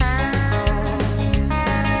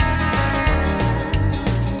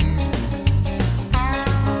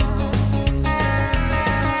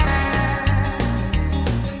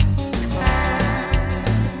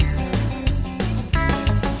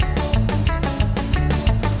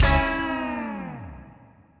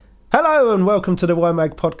Hello and welcome to the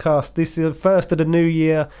YMAG podcast. This is the first of the new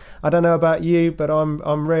year. I don't know about you, but I'm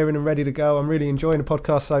raring and ready to go. I'm really enjoying the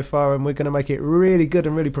podcast so far, and we're going to make it really good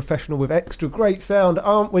and really professional with extra great sound,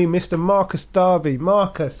 aren't we, Mr. Marcus Darby?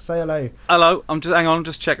 Marcus, say hello. Hello. I'm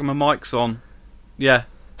just checking my mic's on. Yeah.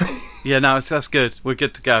 Yeah, no, that's good. We're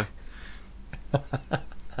good to go.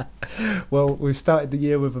 Well, we've started the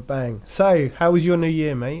year with a bang. So, how was your new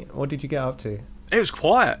year, mate? What did you get up to? It was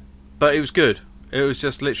quiet, but it was good. It was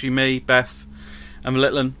just literally me, Beth, and my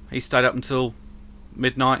little one. He stayed up until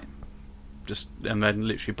midnight. And then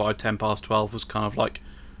literally by 12:10 was kind of like,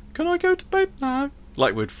 can I go to bed now?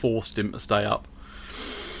 Like we'd forced him to stay up.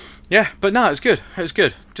 Yeah, but no, it was good. It was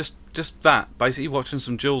good. Just that. Basically watching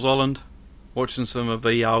some Jules Holland, watching some of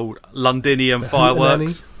the old Londinium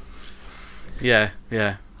fireworks. Yeah.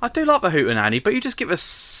 I do like the Hootenanny, but you just get the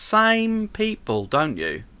same people, don't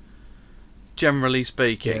you? Generally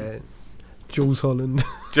speaking. Yeah. Jules Holland.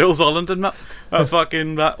 Jules Holland and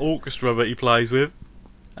that orchestra that he plays with.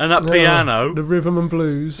 And that piano. The rhythm and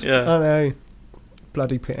blues. Yeah. I know.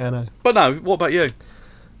 Bloody piano. But no, what about you?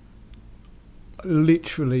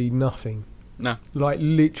 Literally nothing. No. Like,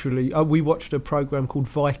 literally. We watched a programme called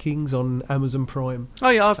Vikings on Amazon Prime. Oh,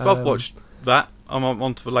 yeah, I've watched that. I'm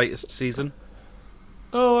on to the latest season.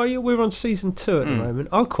 Oh, we're on season 2 at the moment.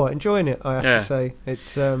 I'm quite enjoying it, I have to say.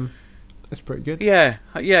 It's pretty good. Yeah.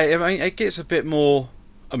 I mean, it gets a bit more.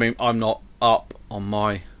 I mean, I'm not up on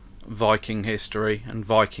my Viking history and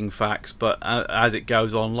Viking facts, but as it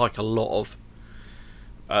goes on, like a lot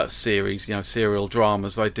of series, serial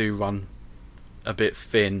dramas, they do run a bit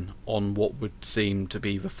thin on what would seem to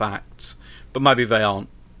be the facts, but maybe they aren't.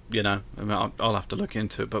 I mean, I'll have to look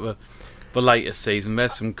into it. But the latest season,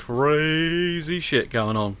 there's some crazy shit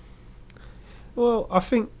going on. Well, I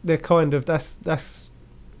think they're kind of that's.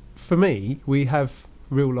 For me, we have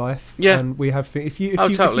real life, and we have if you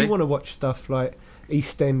want to watch stuff like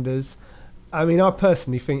EastEnders, I mean, I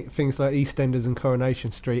personally think things like EastEnders and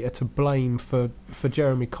Coronation Street are to blame for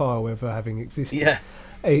Jeremy Kyle ever having existed. Yeah,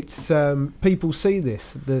 it's people see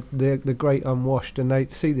this, the Great Unwashed, and they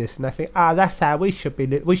see this and they think, that's how we should be.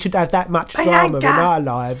 We should have that much drama in our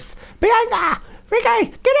lives. Bianca, Ricky,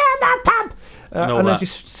 get out of that pub. I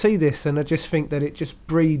just see this and I just think that it just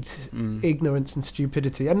breeds ignorance and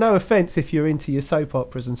stupidity. And no offence if you're into your soap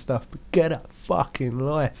operas and stuff, but get a fucking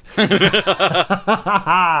life. Yeah.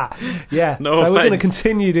 No so offense. We're going to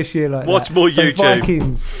continue this year like watch that. More YouTube.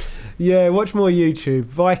 Vikings. Yeah, watch more YouTube.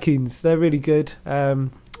 Vikings, they're really good.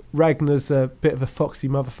 Ragnar's a bit of a foxy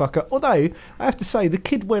motherfucker. Although I have to say, the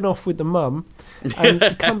kid went off with the mum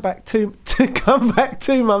and come back 2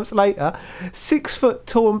 months later, 6 foot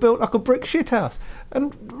tall and built like a brick shithouse.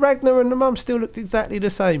 And Ragnar and the mum still looked exactly the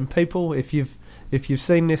same. People, if you've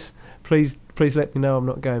seen this, please let me know I'm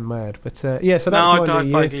not going mad. But so that's my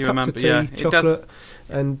new year. Remember. Tea, yeah, chocolate,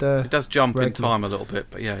 and it does jump Ragnar. in time a little bit,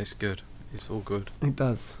 but yeah, it's good. It's all good. It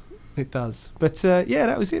does. But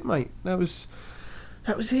that was it, mate. That was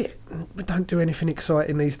it. We don't do anything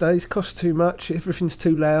exciting these days. Costs too much. Everything's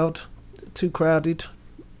too loud, too crowded.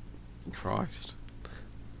 Christ.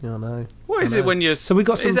 Yeah, I know. What is it when you're... So we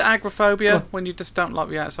got Is it agoraphobia when you just don't like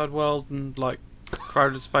the outside world and like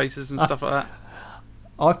crowded spaces and stuff like that?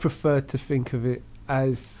 I prefer to think of it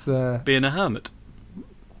as... being a hermit.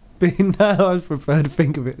 I prefer to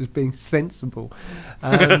think of it as being sensible.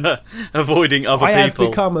 Avoiding other people. I have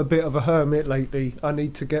become a bit of a hermit lately. I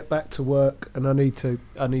need to get back to work and I need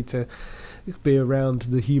to be around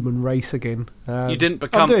the human race again. You didn't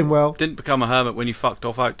become... I'm doing well. Didn't become a hermit when you fucked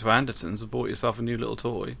off out to Anderton's and bought yourself a new little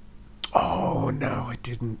toy. Oh, no, I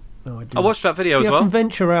didn't. I watched that video as well. I can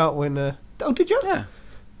venture out when... Oh, did you? Yeah.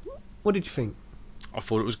 What did you think? I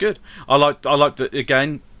thought it was good. I liked that,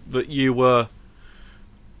 again, that you were...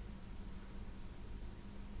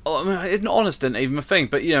 I mean, honest isn't even a thing,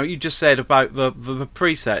 but you just said about the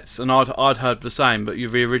presets, and I'd heard the same, but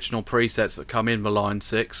the original presets that come in the Line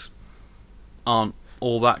 6 aren't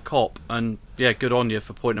all that cop, and yeah, good on you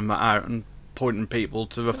for pointing that out and pointing people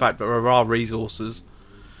to the fact that there are resources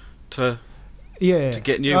to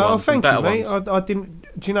get new ones and better ones. I didn't.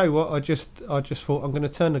 Do you know what? I just thought I'm going to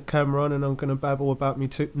turn the camera on and I'm going to babble about my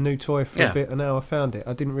new toy for a bit, and now I found it.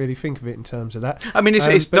 I didn't really think of it in terms of that. I mean,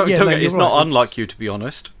 it's not unlike you, to be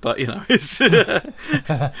honest, but it's it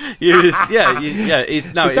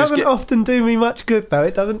doesn't often do me much good though.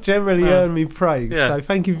 It doesn't generally earn me praise. Yeah. So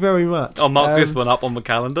thank you very much. I'll mark this one up on the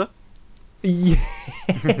calendar. Yeah,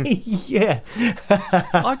 yeah.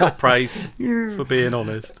 I got praise for being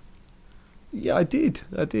honest. Yeah, I did.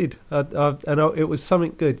 It was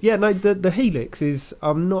something good. Yeah, no, the Helix is...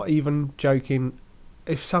 I'm not even joking.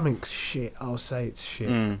 If something's shit, I'll say it's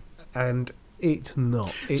shit. And It's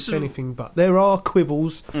not. It's anything but. There are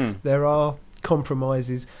quibbles, there are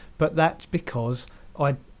compromises, but that's because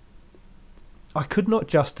I could not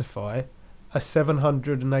justify a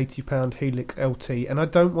 £780 Helix LT, and I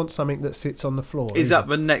don't want something that sits on the floor. Is that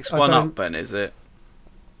the next one up then, is it?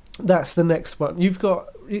 That's the next one. You've got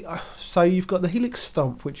the Helix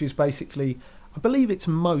Stomp, which is basically, I believe it's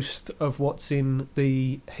most of what's in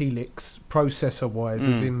the Helix processor-wise,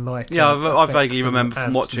 as in like... Yeah, I vaguely remember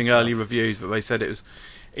from watching early reviews that they said it's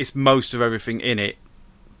most of everything in it,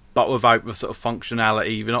 but without the sort of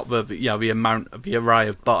functionality, not the amount of the array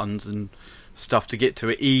of buttons and stuff to get to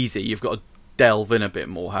it easy. You've got to delve in a bit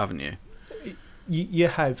more, haven't you? You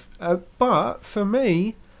have, but for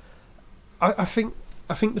me, I think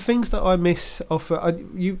the things that I miss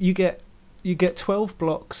you get 12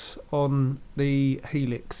 blocks on the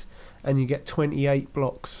Helix, and you get 28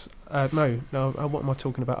 blocks. No, what am I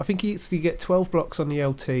talking about? I think you get 12 blocks on the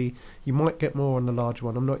LT. You might get more on the larger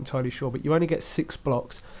one. I'm not entirely sure, but you only get 6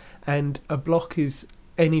 blocks, and a block is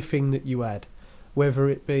anything that you add, whether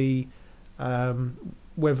it be an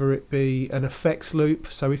effects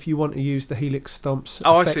loop. So if you want to use the Helix Stomps,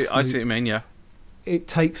 I see what you mean. Yeah, it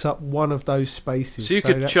takes up one of those spaces. So you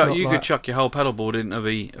could chuck your whole pedalboard into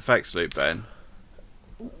the effects loop then.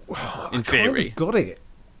 In theory, got it.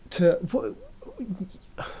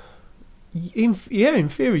 In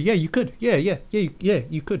theory, yeah, you could. Yeah, you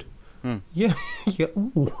could. Yeah,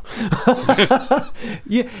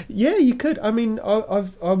 yeah, yeah, you could. I mean,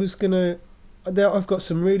 I've got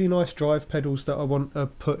some really nice drive pedals that I want to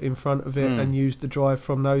put in front of it and use the drive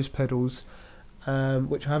from those pedals,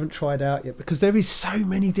 which I haven't tried out yet, because there is so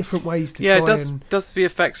many different ways to try. Does the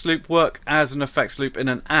effects loop work as an effects loop in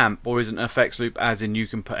an amp, or is it an effects loop as in you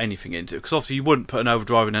can put anything into it? Because obviously you wouldn't put an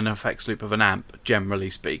overdrive in an effects loop of an amp, generally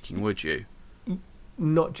speaking, would you?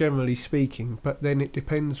 Not generally speaking, but then it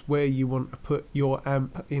depends where you want to put your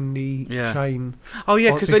amp in the chain. Oh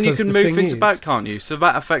yeah, because then you can move things about, can't you? So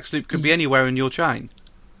that effects loop could be anywhere in your chain.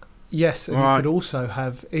 Yes, and you could also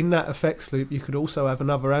have, in that effects loop, you could also have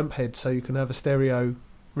another amp head, so you can have a stereo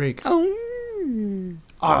rig.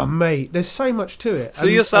 Oh, mate, there's so much to it. So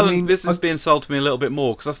you're selling, this is being sold to me a little bit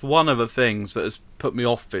more, because that's one of the things that has put me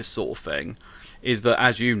off this sort of thing, is that,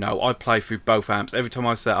 as you know, I play through both amps. Every time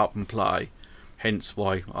I set up and play, hence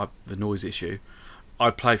why the noise issue,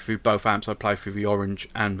 I play through both amps. I play through the Orange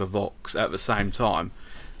and the Vox at the same time.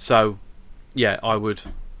 So, yeah, I would...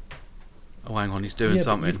 Oh, hang on, he's doing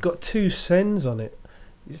something. You've got 2 sends on it,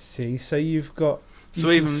 you see. So you've got... So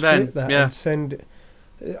even then, and send it.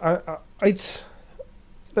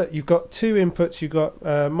 Look, you've got 2 inputs. You've got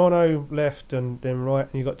mono left and then right,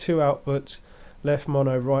 and you've got 2 outputs, left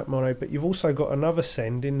mono, right mono. But you've also got another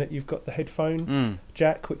send in that you've got the headphone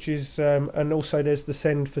jack, which is... and also there's the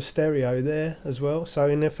send for stereo there as well. So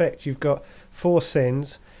in effect, you've got 4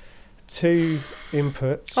 sends, 2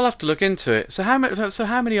 inputs. I'll have to look into it. So how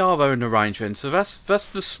many are there in the range then? So that's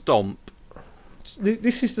the Stomp.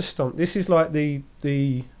 This is the Stomp. This is like the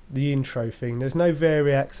intro thing. There's no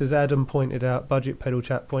variacs, as Adam pointed out. Budget Pedal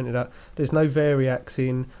Chat pointed out. There's no variacs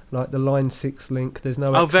in like the Line 6 link. There's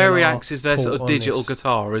no. Oh, variacs is their sort of digital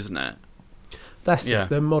guitar, isn't it? That's it.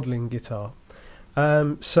 Their modelling guitar.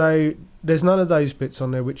 So there's none of those bits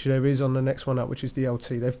on there, which there is on the next one up, which is the LT.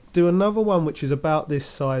 They do another one which is about this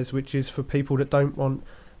size, which is for people that don't want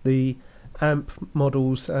the amp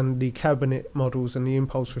models and the cabinet models and the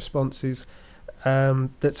impulse responses.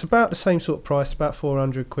 That's about the same sort of price, about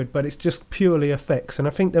 £400, but it's just purely effects, and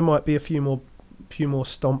I think there might be a few more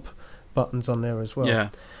Stomp buttons on there as well. Yeah.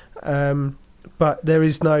 But there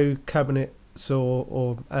is no cabinet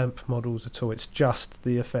or amp models at all. It's just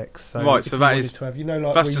the effects. So right, so that is to have,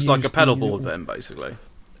 like that's just like a pedal board then, basically.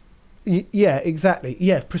 Yeah, exactly.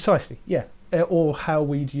 Yeah, precisely. Yeah, or how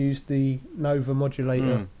we'd use the Nova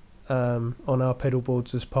modulator on our pedal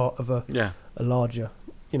boards as part of a larger,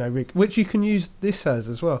 rig, which you can use this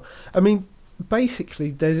as well. I mean,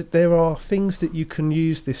 basically, there are things that you can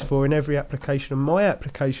use this for in every application. And my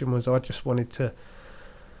application was I just wanted to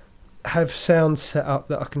have sounds set up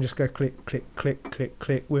that I can just go click, click, click, click,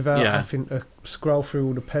 click without having to scroll through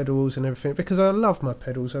all the pedals and everything, because I love my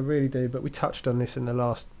pedals, I really do. But we touched on this in the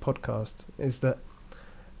last podcast, is that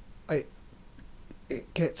it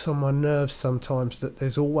gets on my nerves sometimes that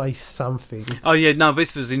there's always something. Oh yeah, no,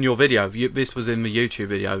 this was in your video. This was in the YouTube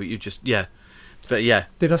video. You just but yeah.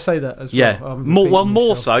 Did I say that as well? Yeah,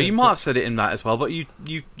 more so. You might have said it in that as well, but you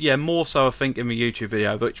more so I think in the YouTube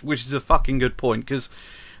video, which is a fucking good point, because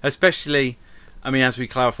especially, I mean, as we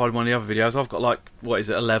clarified in one of the other videos, I've got like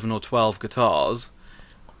 11 or 12 guitars,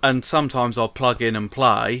 and sometimes I'll plug in and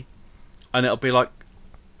play, and it'll be like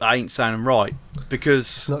that ain't sounding right because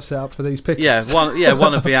It's not set up for these pickups.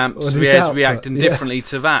 one of the amps Or this is output, reacting yeah. differently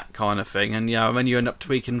to that kind of thing, and then you end up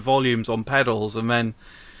tweaking volumes on pedals, and then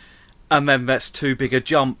that's too big a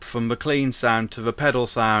jump from the clean sound to the pedal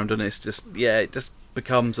sound, and it's just it just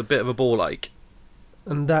becomes a bit of a ball ache.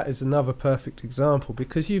 And that is another perfect example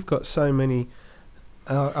because you've got so many.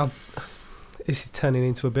 This is turning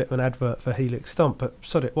into a bit of an advert for Helix Stomp, but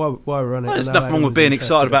sod it, why we're on it? Well, there's I know nothing wrong Adam with was being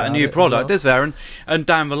interested excited about a new it as product, well. is there? And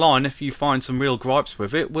down the line, if you find some real gripes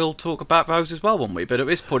with it, we'll talk about those as well, won't we? But at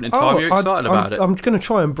this point in time, you're excited about it. I'm going to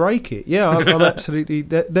try and break it. Yeah, I'm absolutely.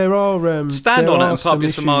 There are Stand there on it are and pop some your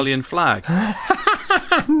issues. Somalian flag.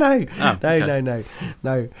 No. Okay.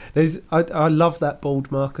 No. I love that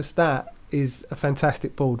board, Marcus. That is a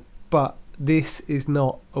fantastic board, but this is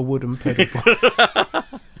not a wooden pedal board.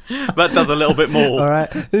 That does a little bit more. All right,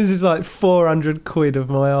 this is like 400 quid of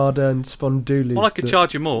my hard-earned spondoolies. Well, I could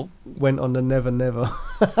charge you more. Went on the never.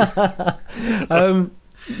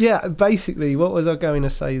 Yeah, basically, what was I going to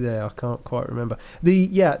say there? I can't quite remember.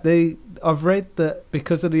 I've read that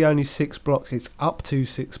because of the only 6 blocks, it's up to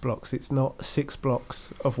 6 blocks. It's not 6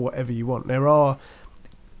 blocks of whatever you want. There are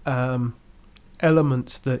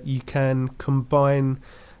elements that you can combine.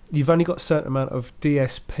 You've only got a certain amount of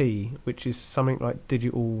DSP, which is something like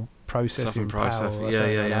digital processing power. Or something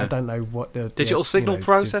like that. I don't know what the digital signal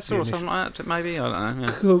processor or something like that. Maybe I don't know.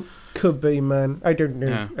 Yeah. Could be, man. I don't know.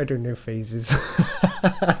 Yeah. I don't know phases.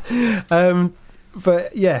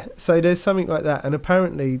 But yeah, so there's something like that, and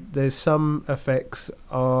apparently there's some effects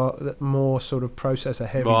are more sort of processor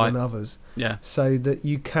heavy than others. Yeah. So that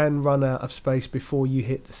you can run out of space before you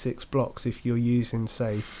hit the 6 blocks if you're using,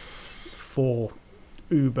 say, 4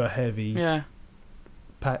 uber heavy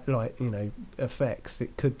effects.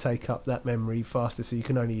 It could take up that memory faster, so you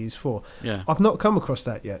can only use 4. Yeah. I've not come across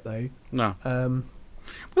that yet though. No. I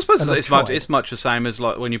suppose it's much the same as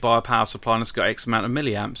like when you buy a power supply and it's got X amount of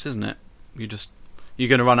milliamps, isn't it? You're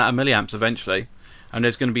going to run out of milliamps eventually, and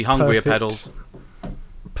there's going to be hungrier pedals.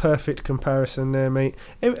 Perfect comparison there, mate.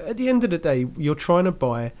 At the end of the day, you're trying to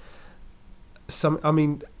buy some. I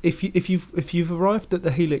mean, if you've arrived at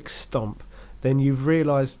the Helix Stomp, then you've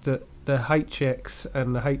realised that the HX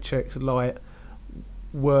and the HX Lite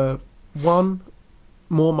were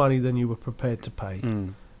more money than you were prepared to pay.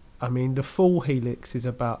 I mean, the full Helix is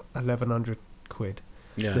about 1,100 quid.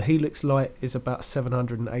 Yeah. The Helix Lite is about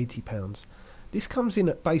 £780. This comes in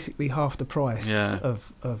at basically half the price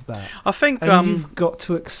of that. I think you've got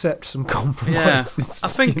to accept some compromises. I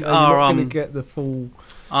think you're not going to get the full.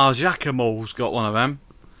 Our Giacomo's got one of them.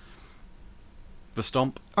 The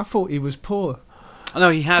Stomp. I thought he was poor. No,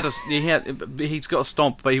 he's got a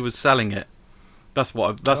Stomp, but he was selling it. That's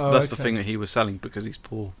the thing that he was selling because he's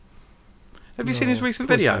poor. Have you seen his recent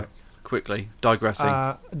video? Jack. Quickly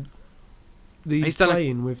digressing. He's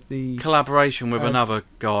playing with the collaboration with another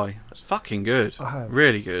guy. It's fucking good.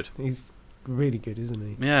 Really good. He's really good, isn't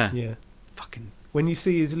he? Yeah. Yeah. Fucking. When you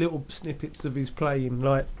see his little snippets of his playing,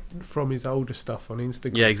 like from his older stuff on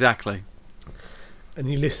Instagram. Yeah, exactly.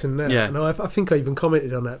 And you listen now. Yeah. And I think I even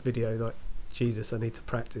commented on that video, like, Jesus, I need to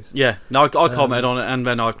practice. Yeah. No, I commented on it, and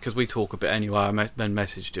then because we talk a bit anyway, I then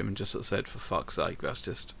messaged him and just sort of said, for fuck's sake, that's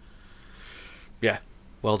just. Yeah.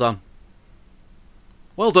 Well done.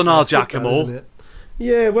 Well done, our Giacomo.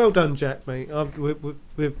 Yeah, well done, Jack, mate. I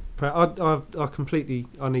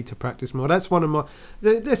need to practice more. That's one of my.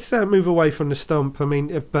 Let's move away from the Stomp. I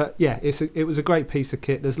mean, but yeah, it was a great piece of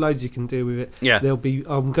kit. There's loads you can do with it. Yeah.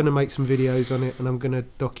 I'm going to make some videos on it, and I'm going to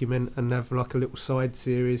document and have like a little side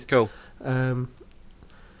series. Cool.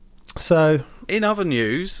 So, in other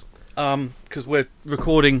news, because we're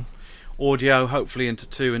recording audio, hopefully into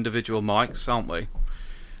 2 individual mics, aren't we?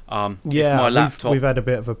 My laptop we've had a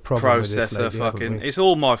bit of a problem processor with this lately, fucking. It's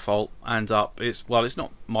all my fault. It's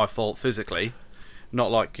not my fault physically,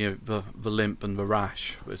 not like the limp and the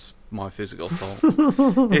rash was my physical fault.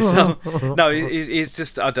 It's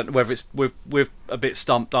just I don't know whether it's we're a bit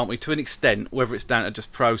stumped, aren't we? To an extent, whether it's down to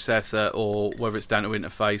just processor or whether it's down to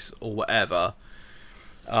interface or whatever.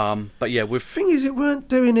 But yeah, with thing is, it weren't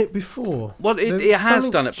doing it before. Well, it has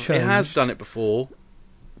done it. Changed. It has done it before,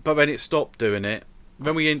 but then it stopped doing it.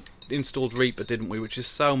 When we installed Reaper, didn't we? Which is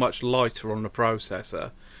so much lighter on the processor,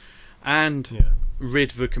 and rid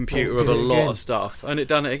the computer of a lot of stuff, and it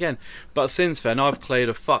done it again. But since then, I've cleared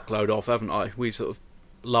a fuckload off, haven't I? We sort of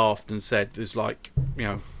laughed and said there's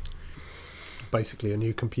basically a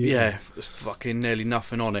new computer. Yeah, there's fucking nearly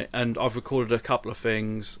nothing on it, and I've recorded a couple of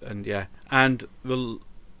things, and and the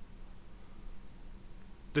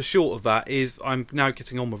short of that is I'm now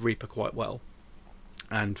getting on with Reaper quite well,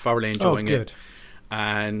 and thoroughly enjoying it.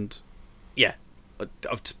 And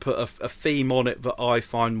I've to put a theme on it that I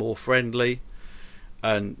find more friendly,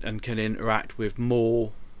 and can interact with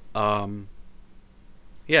more.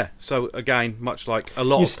 So again, much like a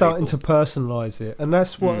lot you're of starting people, to personalise it, and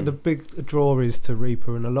that's what the big draw is to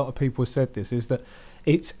Reaper, and a lot of people said this, is that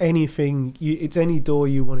it's anything, it's any door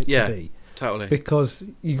you want it to be. Totally. Because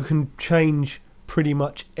you can change pretty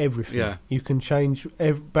much everything. Yeah. You can change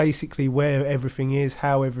basically where everything is,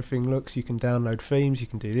 how everything looks. You can download themes. You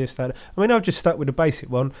can do this, that. I mean, I've just stuck with the basic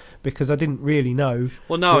one because I didn't really know.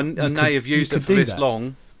 Well, no, and now you've used it for this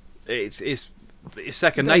long. It's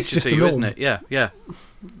second nature to you, isn't it? Yeah.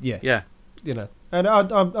 You know, and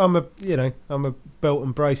I'm a belt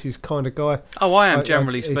and braces kind of guy. Oh, I am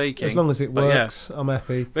generally speaking. As long as it works, I'm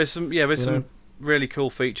happy. There's some really cool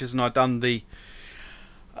features, and I've done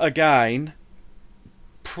again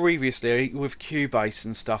previously with Cubase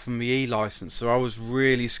and stuff and the e-license, so I was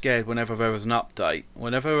really scared whenever there was an update.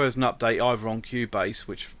 Whenever there was an update either on Cubase,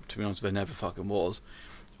 which to be honest there never fucking was,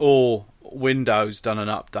 or Windows done an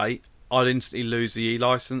update, I'd instantly lose the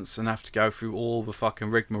e-license and have to go through all the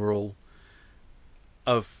fucking rigmarole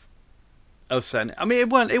of setting it. I mean, it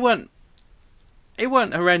weren't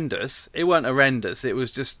horrendous. It weren't horrendous. It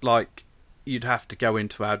was just like you'd have to go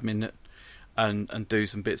into admin and do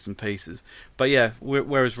some bits and pieces. But yeah,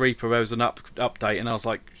 whereas Reaper, there was an update, and I was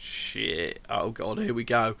like, shit, oh god, here we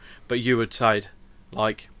go. But you had said,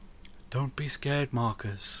 like, don't be scared,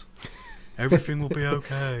 Marcus. Everything will be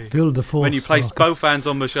okay. Feel the force, when you placed both hands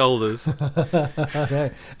on my shoulders.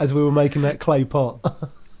 As we were making that clay pot.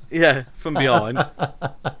 Yeah, from behind.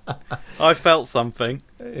 I felt something.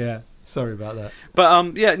 Yeah, sorry about that. But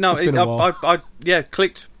I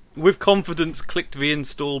clicked with confidence, clicked the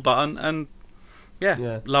install button, and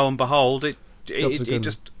lo and behold, it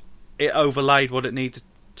overlaid what it needed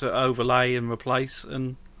to overlay and replace,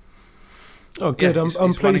 and oh, good.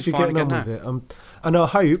 I'm pleased you're getting on with it. And I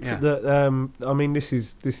hope that I mean, this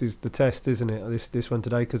is the test, isn't it? This one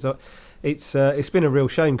today, because it's been a real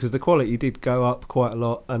shame because the quality did go up quite a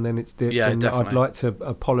lot, and then it's dipped. And definitely. I'd like to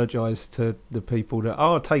apologise to the people that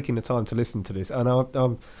are taking the time to listen to this. And I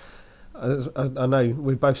know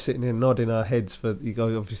we're both sitting here nodding our heads, but you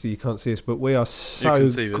guys obviously you can't see us, but we are so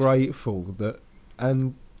grateful that,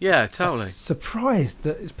 and totally surprised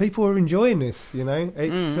that people are enjoying this. You know,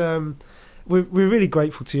 it's we're really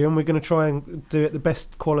grateful to you, and we're going to try and do it the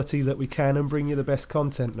best quality that we can and bring you the best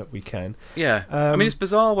content that we can. Yeah, I mean, it's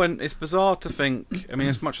bizarre to think. I mean,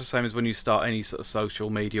 it's much the same as when you start any sort of social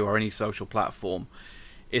media or any social platform.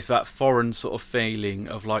 It's that foreign sort of feeling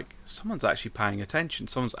of like someone's actually paying attention,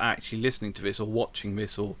 someone's actually listening to this or watching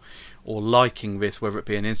this or liking this, whether it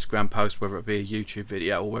be an Instagram post, whether it be a YouTube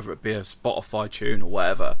video, or whether it be a Spotify tune or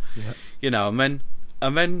whatever. Yeah. You know, and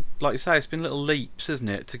then, like you say, it's been little leaps, isn't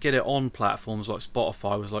it? To get it on platforms like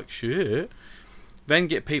Spotify was like, shit. Then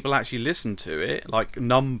get people actually listen to it, like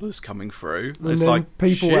numbers coming through. And it's then like,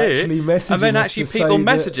 people shit. Actually messaging and then us actually to people say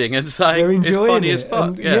messaging and saying it's funny as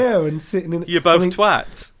fuck. And sitting in. You're both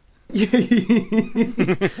twats. I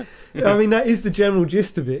mean, that is the general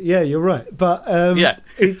gist of it. Yeah, you're right. But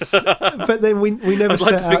it's. But then we never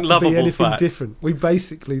set out to be anything different. We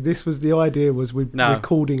basically, this was the idea, was we're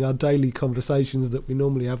recording our daily conversations that we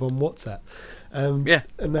normally have on WhatsApp. And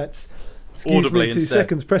that's. Excuse audibly me 2 instead.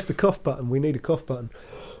 seconds. Press the cough button. We need a cough button.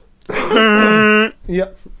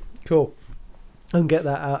 Yep. Cool. And get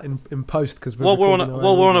that out in post because while we're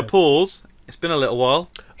on a pause. It's been a little while.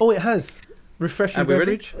 Oh, it has. Refreshing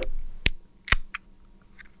beverage. Ready?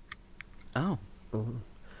 Oh.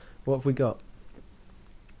 What have we got?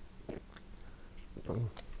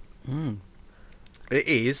 It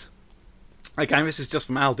is. Again, this is just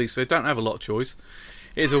from Aldi, so they don't have a lot of choice.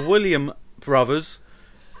 It is a William Brothers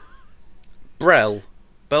Brel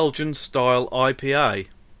Belgian style IPA.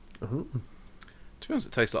 To be honest,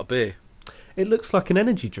 it tastes like beer. It looks like an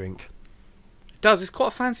energy drink. It does. It's quite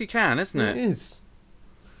a fancy can, isn't it? It is.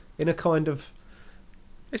 In a kind of...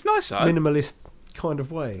 It's nice, though. Minimalist kind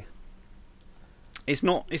of way. It's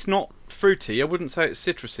not fruity. I wouldn't say it's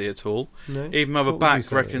citrusy at all. No? Even though the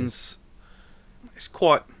back reckons it's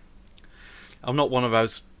quite... I'm not one of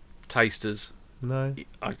those tasters. No.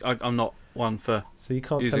 I'm not one for... So you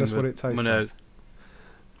can't tell us what it tastes like?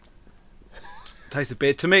 Tastes a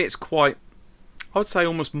bit. To me, it's quite... I would say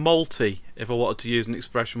almost malty, if I wanted to use an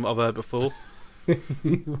expression I've heard before.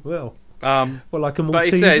 Well, like a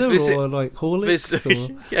Malteser or like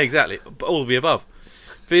Horlicks? Yeah, exactly. All of the above.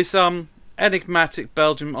 This enigmatic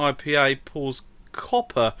Belgian IPA pours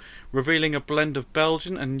copper, revealing a blend of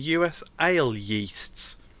Belgian and US ale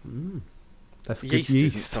yeasts. That's good yeast.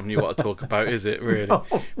 Yeast Isn't something you want to talk about, is it, really? No.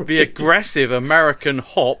 The aggressive American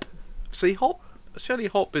hop. See, hop? Surely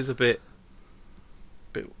hop is a bit...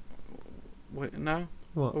 Wait, no.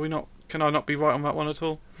 What? Are we not? Can I not be right on that one at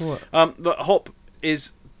all? What? The hop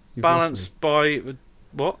is You've balanced by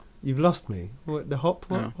what? You've lost me. What, the hop?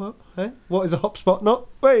 What? No. What? Eh? What is a hop spot? Not.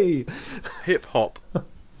 Wait. Hip hop.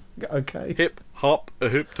 Okay. Hip hop, a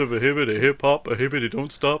hip to the hibbity, hip hop, a hibbity,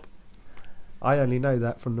 don't stop. I only know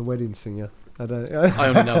that from The Wedding Singer. I don't. I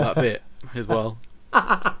only know that bit as well.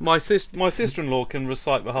 My sister-in-law can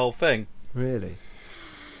recite the whole thing. Really?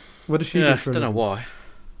 What does she Yeah, do for a don't know living? why.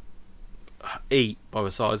 Eat by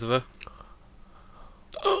the size of her.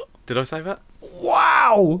 Did I say that?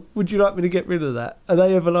 Wow! Would you like me to get rid of that? Are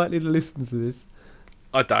they ever likely to listen to this?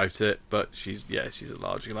 I doubt it, but she's a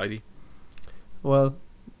large lady. Well,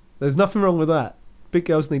 there's nothing wrong with that. Big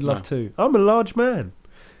girls need love No. too. I'm a large man.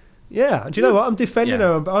 Yeah, do you know what? I'm defending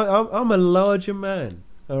Yeah. her. I'm a larger man.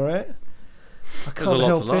 All right. I There's can't a lot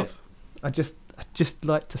help to love. it. I just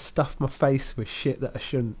like to stuff my face with shit that I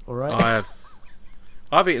shouldn't. All right.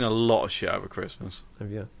 I've eaten a lot of shit over Christmas.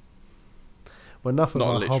 Have you? Well, enough of Not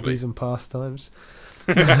our literally. hobbies and pastimes.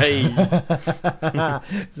 Hey,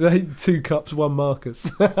 So 2 cups, 1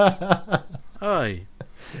 Marcus. hey.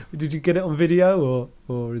 Did you get it on video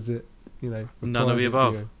or is it, you know, a None of the private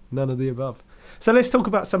above. video? None of the above. So let's talk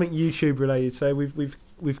about something YouTube related. So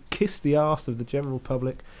we've kissed the arse of the general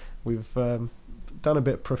public. We've done a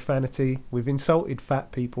bit of profanity. We've insulted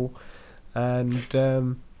fat people, and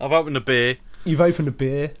I've opened a beer. you've opened a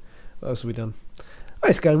beer. What else have we done? Oh,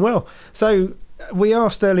 it's going well. So we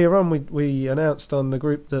asked earlier on. We announced on the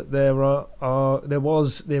group that there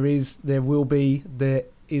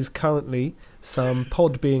is currently some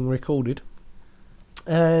pod being recorded,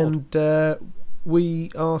 and we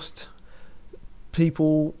asked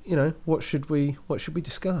people, you know, what should we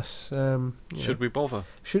discuss? Should we bother?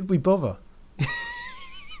 Should we bother?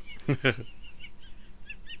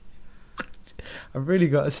 I've really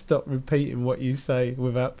got to stop repeating what you say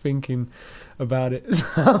without thinking about it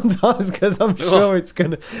sometimes, because I'm sure it's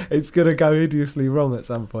gonna go hideously wrong at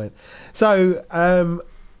some point. So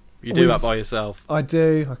You do that by yourself. I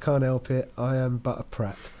do. I can't help it. I am but a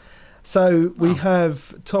prat. So we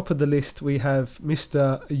have, top of the list, we have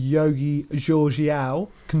Mr. Yogi Georgiou,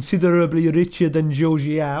 considerably richer than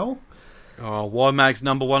Georgiou. Oh, YMAG's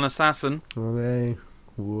 #1 assassin. Okay.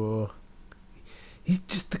 Whoa. He's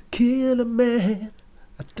just a killer man.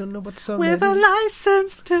 I don't know what song With that a is.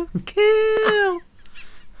 license to kill.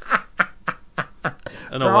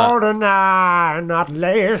 And all that. Golden eye, not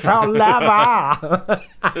lace or leather.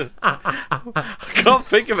 I can't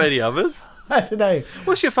think of any others. I don't know.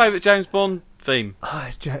 What's your favourite James Bond theme?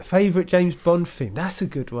 Favourite James Bond theme? That's a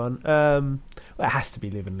good one. Well, it has to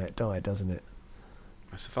be Live and Let Die, doesn't it?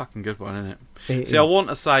 It's a fucking good one, isn't it? It See, I is. want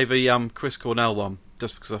to say the Chris Cornell one,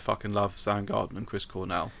 just because I fucking love Soundgarden and Chris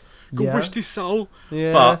Cornell. God Yeah. rest his soul.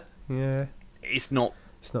 Yeah, But yeah. it's not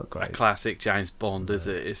It's not a great. classic James Bond, is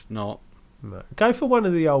it? It's not. No. Go for one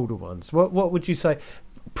of the older ones. What would you say?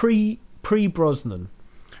 Pre Brosnan.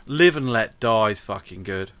 Live and Let Die is fucking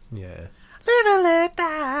good. Yeah. Live and Let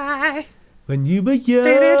Die. When you were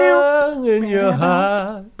young and your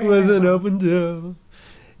heart was an open door,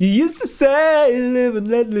 you used to say, live and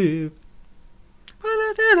let live.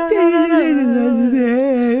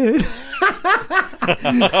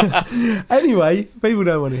 Anyway, people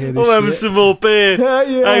don't want to hear this. I'm having shit. some more beer. Yeah.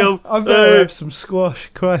 Hang on. I've got to have some squash.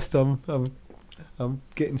 Christ, I'm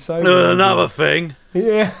getting sober. Another thing.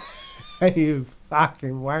 Yeah. You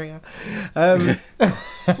fucking warrior.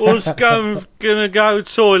 What's gonna go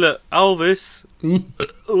toilet, Elvis?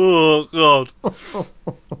 Oh God.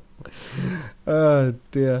 Oh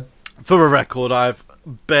dear. For the record, I've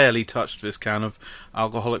barely touched this can of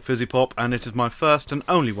alcoholic fizzy pop, and it is my first and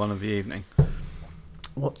only one of the evening.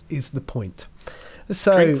 What is the point?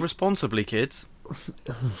 So Drink responsibly, kids.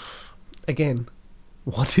 again,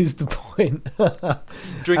 what is the point?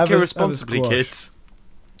 Drink Have a irresponsibly, squash. kids.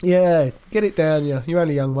 Yeah, get it down, you. You're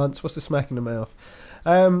only young once. What's the smack in the mouth?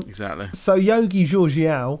 Exactly. So Yogi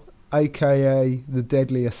Georgiou, aka the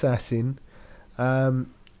Deadly Assassin.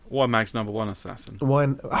 YMAG's #1 assassin.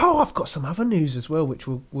 I've got some other news as well, which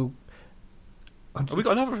will. Have we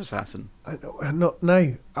got another assassin?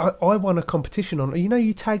 No. I won a competition on. You know,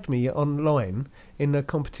 you tagged me online in a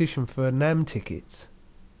competition for NAM tickets.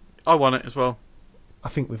 I won it as well. I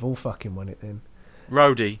think we've all fucking won it then.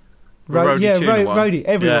 Roadie. Tuna one. Roadie.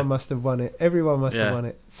 Everyone Yeah. must have won it. Everyone must have Yeah. won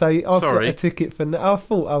it. So I've got Sorry. a ticket for. I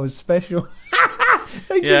thought I was special.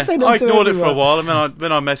 They just Yeah, sent them I to ignored it for a everyone. while, and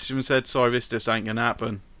then I messaged him and said, "Sorry, this just ain't gonna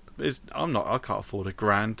happen." I can't afford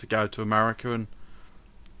 $1,000 to go to America and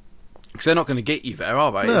Because they're not going to get you there,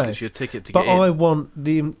 are they? No. It's just your ticket to But get in. I want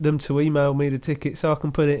them to email me the ticket so I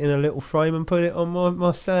can put it in a little frame and put it on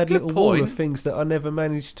my sad Good little wall point. of things that I never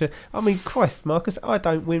managed to... I mean, Christ, Marcus, I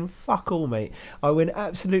don't win fuck all, mate. I win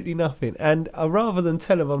absolutely nothing. And rather than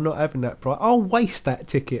tell them I'm not having that prize, I'll waste that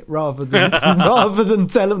ticket rather than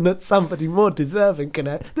tell them that somebody more deserving can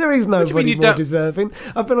have. There is nobody more deserving.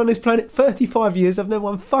 I've been on this planet 35 years. I've never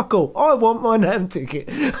won fuck all. I want my damn ticket.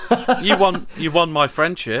 You won my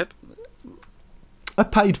friendship. I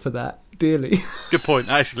paid for that dearly. Good point,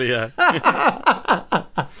 actually, yeah.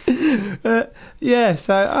 Yeah,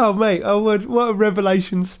 so, mate, what a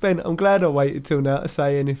revelation spent. I'm glad I waited till now to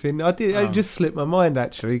say anything. It just slipped my mind,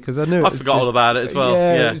 actually, because I knew I forgot all about it as well.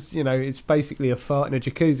 Yeah. It's basically a fart in a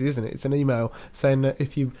jacuzzi, isn't it? It's an email saying that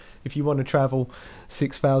if you want to travel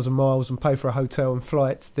 6,000 miles and pay for a hotel and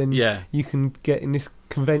flights, then you can get in this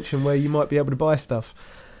convention where you might be able to buy stuff.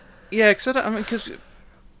 Yeah, because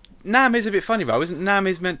NAMM is a bit funny, though, isn't NAMM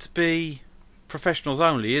is meant to be professionals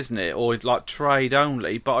only, isn't it? Or like trade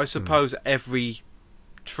only, but I suppose every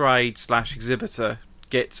trade/exhibitor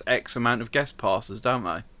gets X amount of guest passes, don't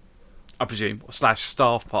they? I presume, /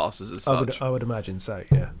 staff passes as such. I would imagine so,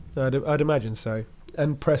 yeah. I'd imagine so.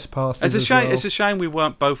 And press passes It's a as shame. well. It's a shame we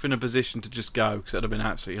weren't both in a position to just go, because it'd have been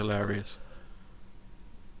absolutely hilarious.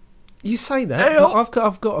 You say that, but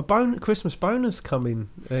I've got a Christmas bonus coming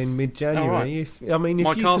in mid-January. Right.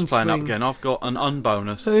 My car's playing up again. I've got an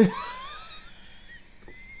unbonus.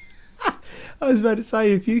 I was about to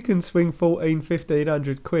say, if you can swing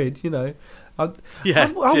 1,500 quid, I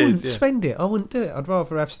wouldn't spend it. I wouldn't do it. I'd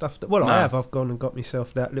rather have stuff that. Well, I have. I've gone and got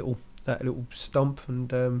myself that little stump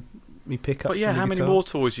and me pickups. But yeah, how many more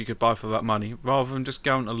toys you could buy for that money, rather than just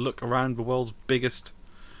going to look around the world's biggest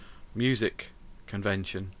music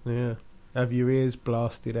convention? Yeah, have your ears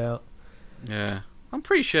blasted out. Yeah, I'm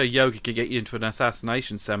pretty sure Yogi could get you into an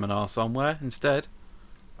assassination seminar somewhere instead.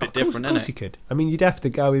 Bit different, isn't it? Of course he could. I mean, you'd have to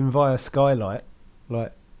go in via skylight,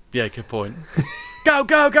 like. Yeah, good point. Go,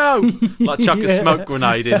 go, go! Like chuck a smoke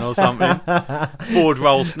grenade in or something. Forward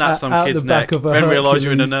roll, snap some kid's neck, then realise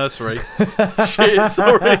you're in a nursery. Shit,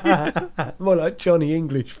 sorry. More like Johnny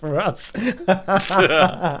English for us. We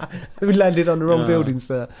landed on the wrong building,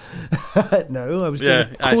 sir. No, I was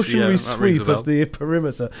doing a cautionary sweep of the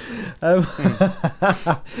perimeter.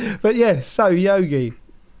 But yeah, so Yogi,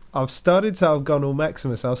 I've started, so I've gone all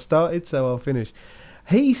Maximus. I've started, so I'll finish.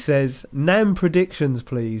 He says, NAMM predictions,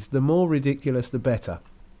 please. The more ridiculous, the better.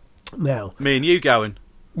 Now, me and you going?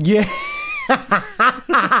 Yeah. That's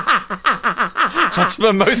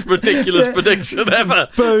the most ridiculous prediction ever.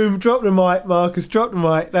 Boom, drop the mic, Marcus, drop the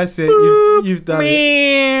mic. That's it. You've done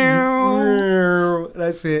it.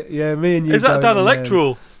 That's it. Yeah, me and you. Is that Dan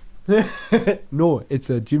Electoral? No, it's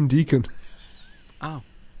a Jim Deacon. Oh,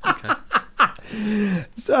 okay.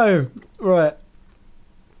 So, right.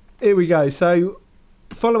 Here we go. So,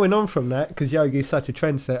 following on from that, because Yogi is such a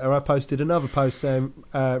trendsetter, I posted another post saying,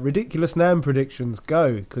 ridiculous NAMM predictions,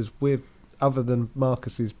 go, because we're, other than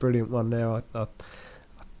Marcus's brilliant one now, I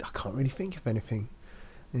can't really think of anything,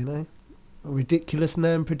 ridiculous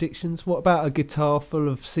NAMM predictions. What about a guitar full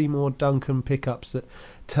of Seymour Duncan pickups that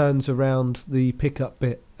turns around the pickup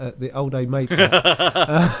bit at the old A mate bit?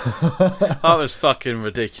 That was fucking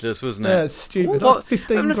ridiculous, wasn't it? Yeah, it's stupid. Like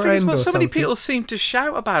 15 grand or so many something. people seemed to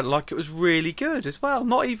shout about it like it was really good as well.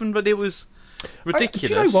 Not even that it was ridiculous.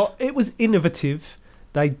 Do you know what? It was innovative.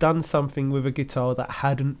 They'd done something with a guitar that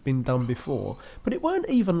hadn't been done before, but it weren't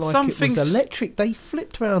even like it was electric. They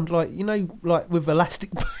flipped around like with elastic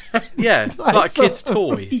bands. Yeah, like a kid's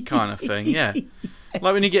toy kind of thing. Yeah, like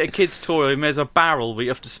when you get a kid's toy and there's a barrel that you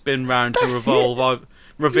have to spin round to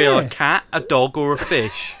reveal a cat, a dog, or a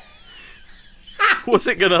fish. What's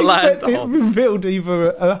it going to land on? It revealed either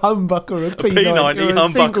a humbucker or a P90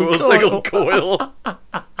 humbucker or a single coil.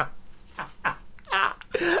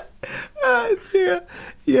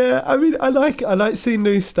 Yeah. I mean, I like seeing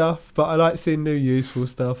new stuff, but I like seeing new useful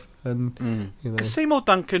stuff. And because Seymour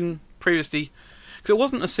Duncan previously, because it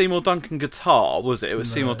wasn't a Seymour Duncan guitar, was it? It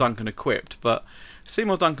was Seymour Duncan equipped, but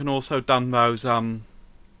Seymour Duncan also done those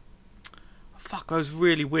those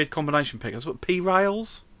really weird combination pickups. What, P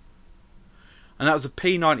rails? And that was a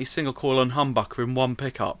P90 single coil and humbucker in one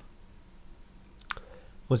pickup.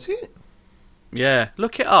 Was it? Yeah,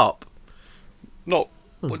 look it up. Well,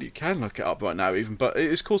 you can look it up right now even, but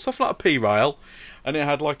it's called stuff like a P-rail, and it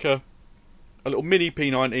had like a little mini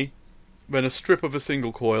P90, then a strip of a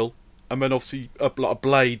single coil, and then obviously a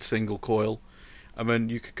blade single coil, and then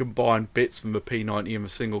you could combine bits from the P90 and the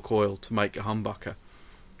single coil to make a humbucker.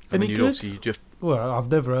 And Any good? Well,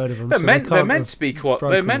 I've never heard of them. They're meant to be quite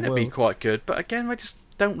good, but again, they just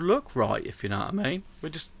don't look right. If you know what I mean,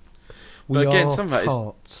 We again, are some of that is-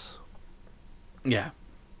 tarts. Yeah.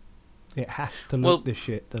 It has to look this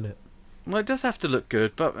shit, doesn't it? Well, it does have to look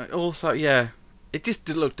good, but also, yeah, it just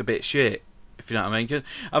looked a bit shit, if you know what I mean.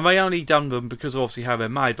 And they only done them because of obviously how they're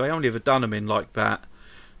made. They only ever done them in like that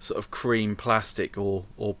sort of cream plastic or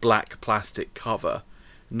black plastic cover.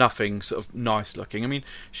 Nothing sort of nice looking. I mean,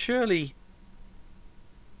 surely,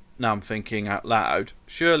 now I'm thinking out loud,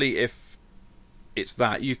 surely if it's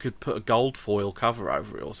that, you could put a gold foil cover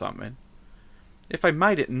over it or something. If they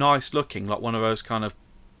made it nice looking, like one of those kind of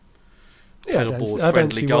pedalboard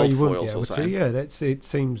friendly gold foils or something. Yeah, it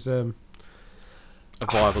seems a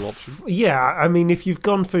viable option. Yeah, I mean, if you've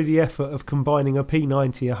gone through the effort of combining a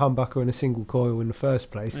P90, a humbucker, and a single coil in the first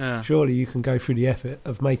place, surely you can go through the effort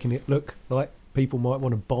of making it look like people might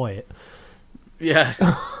want to buy it. Yeah,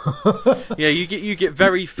 yeah. You get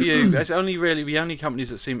very few. It's only really the only companies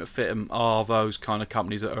that seem to fit them are those kind of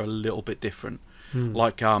companies that are a little bit different,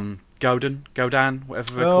 like Godin,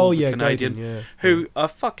 whatever they're called, the Canadian, Godin, who are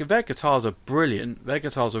fucking. Their guitars are brilliant. Their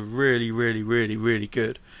guitars are really, really, really, really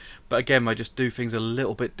good. But again, they just do things a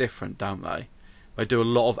little bit different, don't they? They do a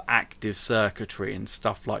lot of active circuitry and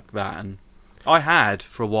stuff like that. And I had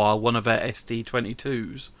for a while one of their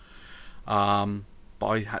SD22s, but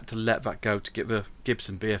I had to let that go to get the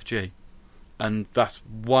Gibson BFG, and that's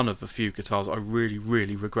one of the few guitars I really,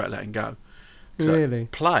 really regret letting go. Really,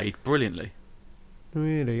 it played brilliantly.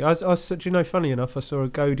 Really, I do you know? Funny enough, I saw a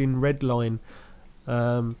Godin Redline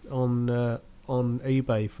on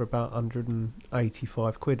eBay for about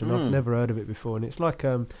 £185, and I've never heard of it before. And it's like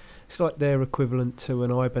their equivalent to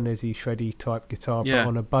an Ibanez shreddy type guitar, but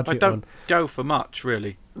on a budget. I don't go for much,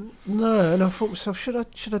 really. No, and I thought to myself,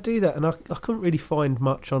 should I do that? And I couldn't really find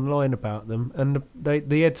much online about them. And the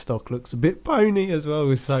headstock looks a bit pony as well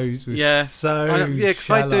with those. Because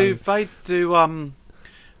they do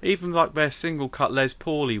even like their single cut Les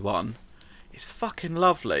Pauly one, it's fucking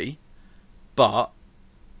lovely, but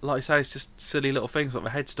like I say, it's just silly little things like the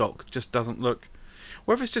headstock just doesn't look.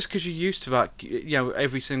 Whether it's just because you're used to that,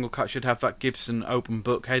 every single cut should have that Gibson open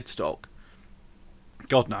book headstock.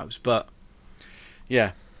 God knows, but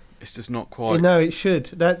yeah, it's just not quite. No, it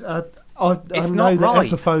should. I know that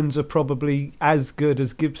Epiphones are probably as good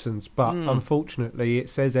as Gibsons, but unfortunately, it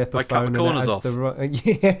says Epiphone. They cut the corners off.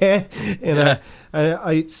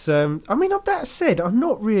 It's. I mean, that said, I'm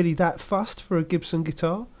not really that fussed for a Gibson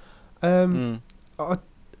guitar. I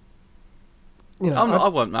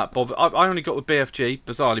wasn't that bothered. I only got with BFG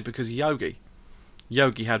bizarrely because of Yogi.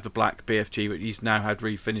 Yogi had the black BFG, but he's now had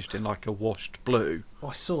refinished in like a washed blue. Oh,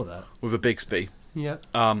 I saw that with a Bigsby. Yeah.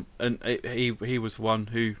 And he was one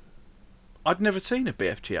who I'd never seen a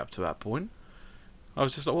BFG up to that point. I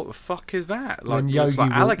was just like, what the fuck is that? Like, Yogi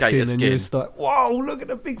like alligator skin. And you're just like, whoa, look at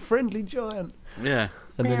the big friendly giant. Yeah.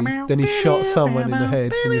 And then he shot someone in the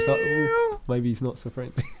head, and you're like, oh, maybe he's not so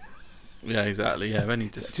friendly. Yeah, exactly. Yeah, then he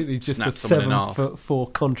just a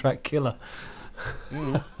 7'4" contract killer.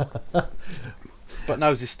 But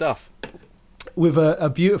knows his stuff. With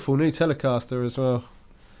a beautiful new Telecaster as well.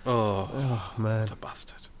 Oh man, what a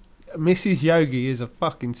bastard. Mrs. Yogi is a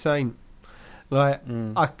fucking saint. Like,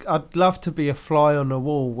 I'd love to be a fly on the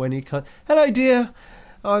wall when he comes. Hello, dear.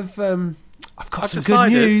 I've got some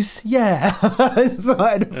good news. Yeah, it's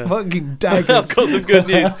like fucking daggers. I've got some good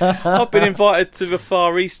news. I've been invited to the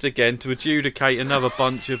Far East again to adjudicate another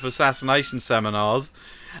bunch of assassination seminars,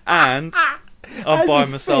 and I'm buying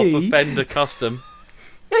myself a Fender Custom.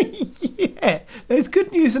 Yeah, there's good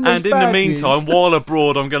news and there's bad news. And in the meantime, while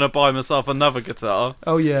abroad, I'm going to buy myself another guitar.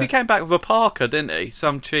 Oh yeah, he came back with a Parker, didn't he?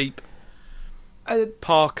 Some cheap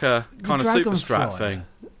Parker kind of super strat thing.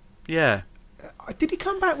 Yeah. Did he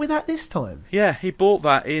come back with that this time? Yeah, he bought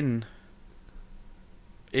that in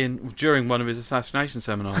during one of his assassination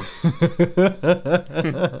seminars.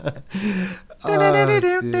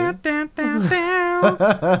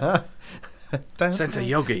 Sensei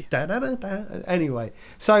Yogi. Anyway,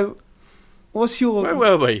 so what's your? Where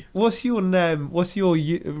were we? What's your name? What's your?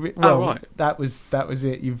 Well, right. That was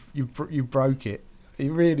it. You broke it.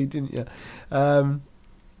 You really didn't you?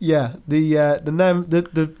 Yeah. The NAM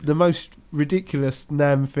the most ridiculous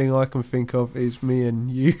NAM thing I can think of is me and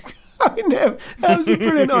you. That was a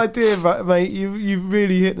brilliant idea, mate. You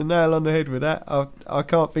really hit the nail on the head with that. I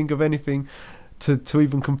can't think of anything to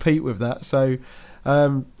even compete with that. So.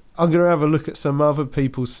 I'm going to have a look at some other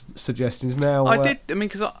people's suggestions now. I did,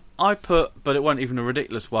 because I put, but it wasn't even a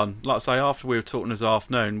ridiculous one. Like I say, after we were talking this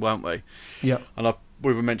afternoon, weren't we? Yeah. And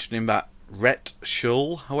we were mentioning that Rhett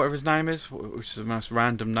Schull, or whatever his name is, which is the most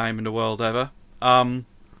random name in the world ever, and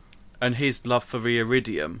his love for the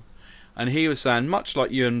Iridium. And he was saying, much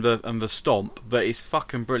like you and the Stomp, that it's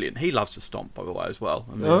fucking brilliant. He loves the Stomp, by the way, as well.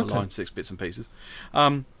 And the Line 6 bits and pieces.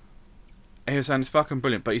 He was saying it's fucking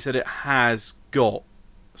brilliant, but he said it has got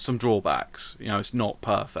some drawbacks. You know, it's not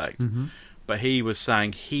perfect. Mm-hmm. But he was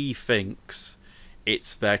saying he thinks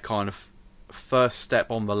it's their kind of first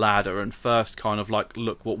step on the ladder and first kind of like,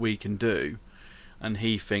 look what we can do. And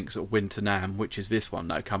he thinks at Winter NAMM, which is this one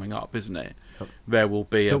now coming up, isn't it? Yep. There will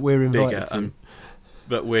be a bigger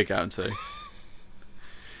that we're going to.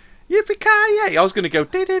 Yippee-ki-yay! I was going to go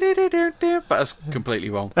but that's completely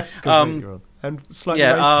wrong. That's completely wrong. And slightly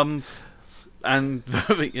racist. And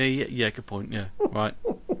yeah, good point. Yeah, right.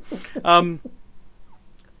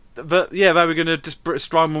 But yeah, they were going to just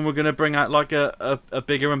Strymon were going to bring out like a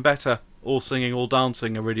bigger and better all singing, all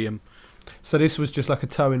dancing Iridium. So this was just like a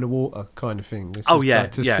toe in the water kind of thing. This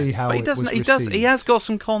see how but he has got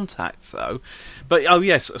some contacts though. But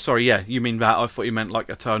you mean that? I thought you meant like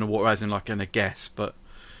a toe in the water as in like in a guess, but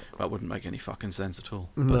that wouldn't make any fucking sense at all.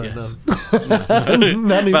 No, yes. no.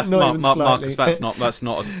 That's not Marcus. That's not a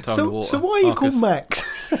toe in the water. So why are you called Max?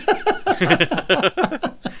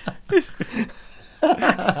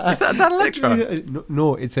 Is that Dan Electro?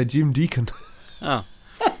 No, it's a Jim Deacon. Oh.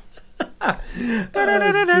 You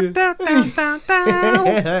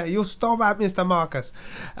stop that, Mr. Marcus.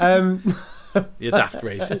 You're daft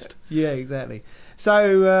racist. Yeah, exactly.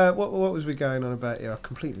 So what was we going on about here? I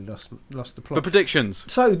completely lost the plot. The predictions.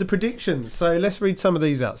 So the predictions. So let's read some of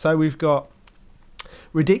these out. So we've got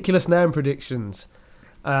ridiculous NAMM predictions.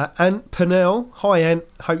 Ant Purnell. Hi Ant,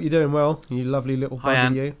 hope you're doing well. You lovely little Hi,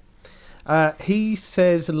 buddy you. He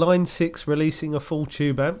says Line 6 releasing a full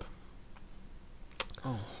tube amp.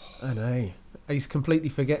 Oh. I know. He's completely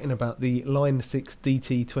forgetting about the Line 6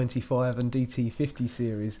 DT25 and DT50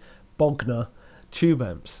 series Bogner tube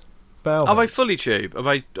amps. Are they fully tube? Are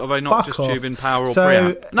they not just tube in power or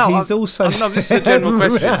preamp? No, he's also. No, this is a general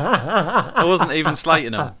question. I wasn't even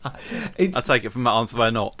slating them. I take it from that answer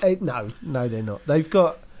they're not. No, they're not. They've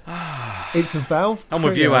got. It's a valve. I'm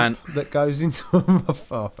with you, Ant. That goes into a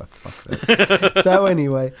for fuck's sake. So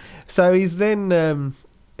anyway, he's then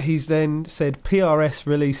said PRS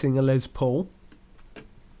releasing a Les Paul.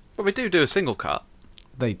 But we do a single cut.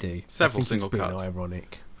 They do. Several single cuts.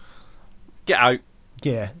 Ironic. Get out.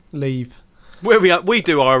 Yeah, leave. We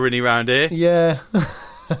do irony round here. Yeah.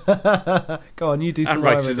 Go on, you do some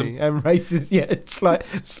racism. Irony. And racism. Yeah, slight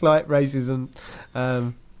racism.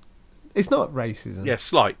 It's not racism. Yeah,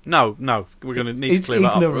 slight. No. We're going to need to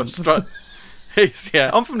clear ignorance. that up for us.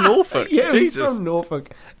 I'm from Norfolk. Yeah, Jesus. I'm from Norfolk.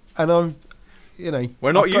 And I'm,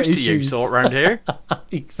 we're not used to you sort around here.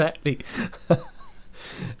 Exactly.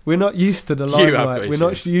 We're not used to the limelight. We're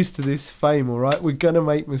not used to this fame, all right? We're going to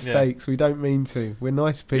make mistakes. Yeah. We don't mean to. We're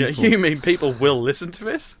nice people. Yeah, you mean people will listen to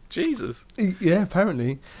this? Jesus. Yeah,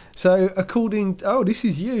 apparently. So, this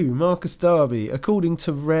is you, Marcus Darby. According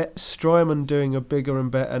to Rhett, Strymon doing a bigger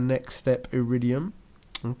and better next step Iridium.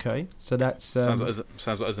 Okay, so that's... sounds like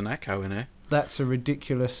there's an echo in here. That's a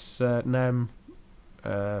ridiculous NAMM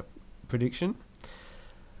prediction.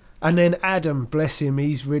 And then Adam, bless him,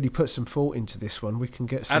 he's really put some thought into this one. We can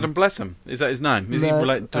get some... Adam Bless him? Is that his name? Is he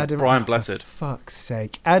related to Brian Blessed? For fuck's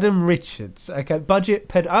sake. Adam Richards. Okay,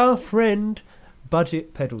 our friend,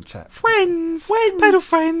 Budget Pedal Chap. Friends. Pedal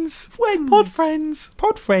friends. Pod friends.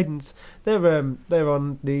 They're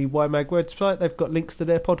on the YMAG website. They've got links to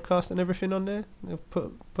their podcast and everything on there. They've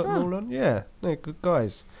put them all on. Yeah, they're good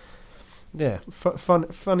guys. Yeah, funny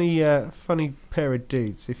pair of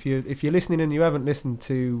dudes. If you're listening and you haven't listened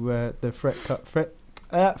to the Fret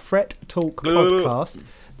Talk podcast,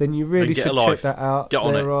 then you really should check that out. Get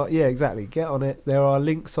on it. Yeah, exactly. Get on it. There are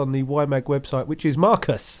links on the YMAG website, which is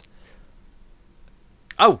Marcus.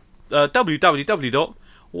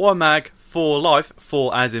 www.ymag4life,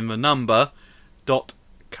 4 as in the number,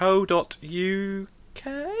 .co.uk.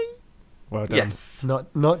 Well done. Yes.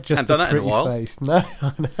 Not just a pretty face. No,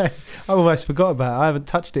 I know. I almost forgot about it. I haven't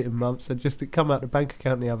touched it in months. It come out the bank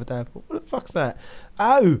account the other day. I thought, what the fuck's that?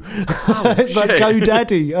 It's like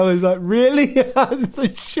GoDaddy. I was like, really? I was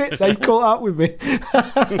like, shit, they caught up with me.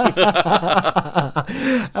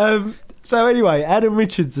 So anyway, Adam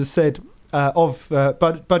Richards has said of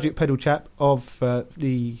Budget Pedal Chap of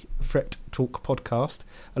the Fret Talk podcast,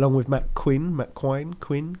 along with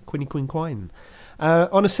Quinny Quine.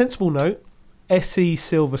 On a sensible note, SE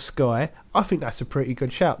Silver Sky. I think that's a pretty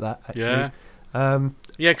good shout, that, actually. Yeah.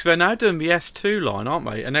 Because they're now doing the S2 line, aren't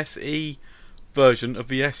they? An SE version of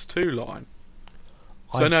the S2 line.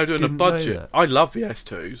 So they're now doing a budget. I love the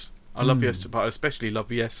S2s. I love the S2, but I especially love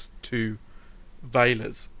the S2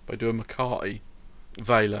 Veilers. They do a McCarty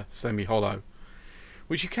Veiler semi-hollow,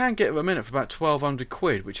 Which you can get at the minute for about 1,200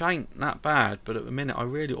 quid, which ain't that bad. But at the minute, I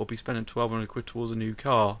really ought to be spending 1,200 quid towards a new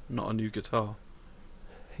car, not a new guitar.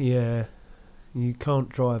 Yeah, you can't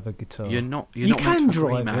drive a guitar. You're not. You not can meant to have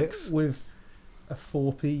drive YMAGs. it with a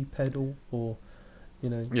 4P pedal, or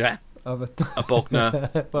Yeah, other. a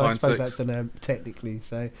Bogner. Well, I Line suppose 6. that's an amp technically.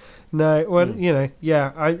 So, no. Well, they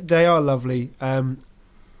are lovely. But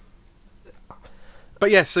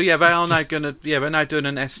yeah, so yeah, they are now gonna. Yeah, they're now doing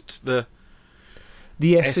an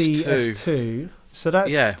the SE S2. S2. So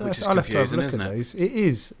that's which is I'll have to have a confusing, look isn't at it? those. It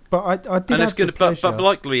is, but I did And it's have going the to, but pleasure.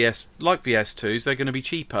 like the S2s, they're going to be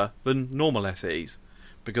cheaper than normal SEs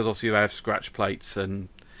because obviously they have scratch plates and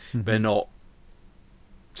they're not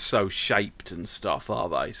so shaped and stuff, are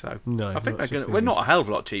they? So No, I think not so we're not figured. a hell of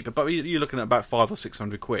a lot cheaper, but you're looking at about 500 or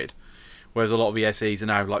 600 quid, whereas a lot of the SEs are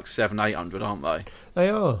now like 700-800, aren't they? They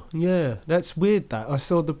are, yeah. That's weird. That I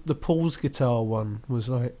saw the Paul's guitar one was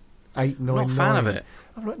like $899. I'm not a fan of it.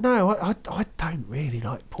 I'm like, no, I don't really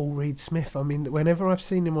like Paul Reed Smith. I mean, whenever I've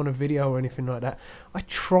seen him on a video or anything like that, I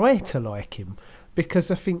try to like him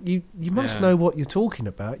because I think you must know what you're talking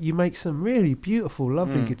about. You make some really beautiful,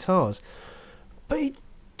 lovely guitars, but he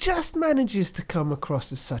just manages to come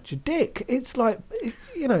across as such a dick. It's like,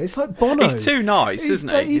 it's like Bono. He's too nice,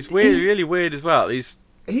 isn't he? He's weird, really weird as well. He's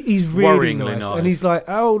really worryingly nice. And he's like,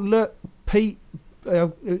 oh look, Pete,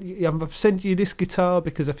 I've sent you this guitar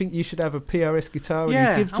because I think you should have a PRS guitar.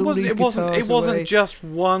 And he gives all these guitars it wasn't away. just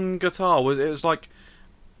one guitar. It was like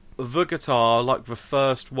the guitar, like the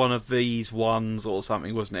first one of these ones or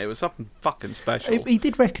something, wasn't it? It was something fucking special. He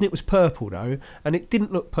did reckon it was purple though, and it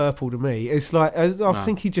didn't look purple to me. It's like I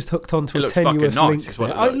think he just hooked onto It a looked fucking tenuous nice, link. is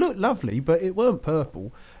what There. it It looked lovely, but it weren't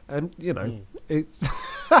purple. And it's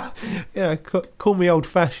call me old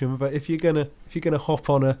fashioned, but if you're gonna hop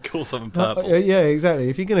on a Call something purple. yeah, exactly.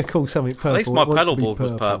 If you're gonna call something purple, At least my it wants to pedal be board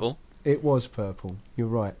was purple. It was purple. You're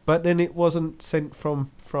right, but then it wasn't sent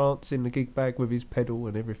from France in the gig bag with his pedal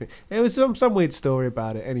and everything. It was some weird story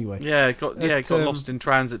about it. Anyway, It got lost in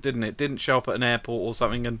transit, didn't it? Didn't show up at an airport or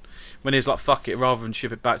something. And when he was like, "Fuck it," rather than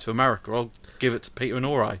ship it back to America, I'll give it to Peter and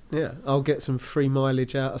Ore. yeah, I'll get some free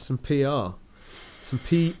mileage out of some PR, some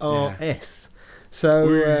PRS. So,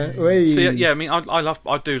 I mean,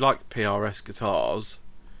 I do like PRS guitars,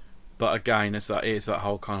 but again, it's that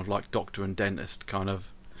whole kind of like doctor and dentist kind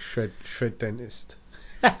of shred dentist.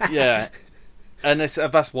 Yeah, and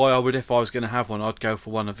that's why I would, if I was going to have one, I'd go for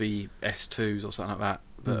one of the S2s or something like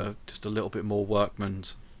that are just a little bit more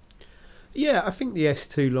workman's. Yeah, I think the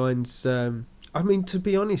S2 lines. I mean, to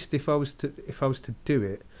be honest, if I was to do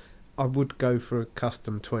it, I would go for a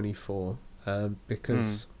custom 24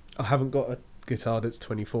 because I haven't got a guitar that's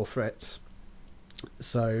 24 frets,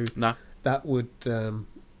 so that would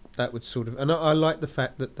sort of, and I like the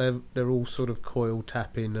fact that they're all sort of coil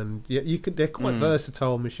tapping, and they're quite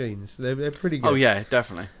versatile machines. They're pretty good. Oh yeah,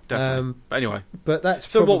 definitely. But anyway, that's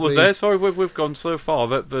so what was there? Sorry, we've gone so far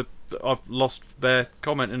that I've lost their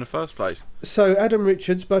comment in the first place. So Adam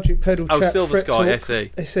Richards, budget pedal chat. Silver Fret Sky Talk,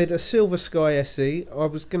 SE. They said a Silver Sky SE. I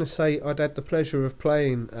was going to say I'd had the pleasure of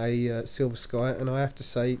playing a Silver Sky, and I have to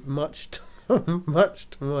say, much to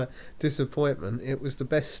my disappointment, it was the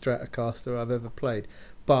best Stratocaster I've ever played.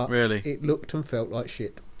 But really, it looked and felt like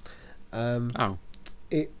shit. I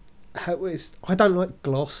don't like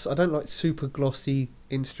gloss. I don't like super glossy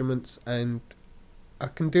instruments, and I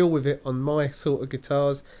can deal with it on my sort of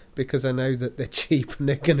guitars because I know that they're cheap and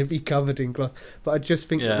they're going to be covered in gloss. But I just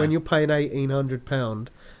think that when you're paying £1,800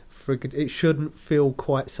 for it shouldn't feel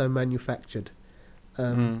quite so manufactured.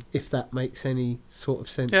 If that makes any sort of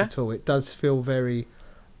sense at all, it does feel very,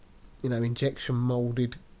 injection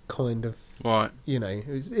molded kind of. Right.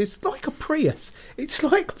 It's like a Prius. It's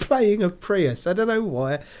like playing a Prius. I don't know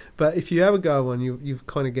why, but if you ever go on, you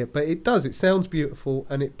kind of get. But it does. It sounds beautiful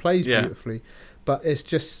and it plays beautifully, but it's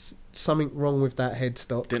just something wrong with that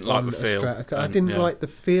headstock. Didn't like the feel. I didn't like the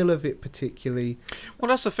feel of it particularly. Well,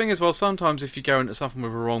 that's the thing as well. Sometimes if you go into something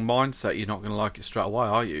with a wrong mindset, you're not going to like it straight away,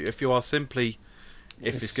 are you? If you are simply,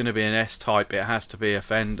 if it's going to be an S-type, it has to be a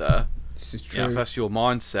Fender. This is true. If that's your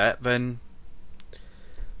mindset, then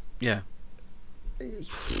yeah.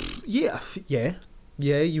 You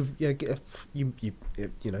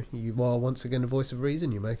are once again the voice of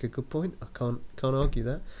reason. You make a good point. I can't argue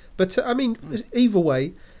that. But I mean, either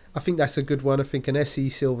way, I think that's a good one. I think an SE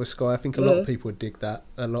Silver Sky. I think a lot of people would dig that.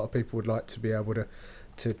 A lot of people would like to be able to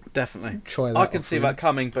definitely try that. I can see that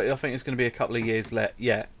coming, but I think it's going to be a couple of years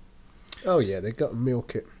yet. Oh yeah, they've got to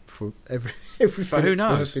milk it for everything. But who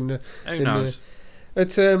knows? Who knows?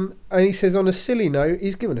 But and he says, on a silly note,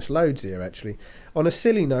 he's given us loads here actually. On a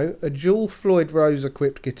silly note, a dual Floyd Rose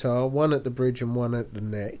equipped guitar, one at the bridge and one at the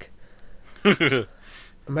neck.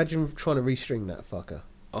 Imagine trying to restring that fucker.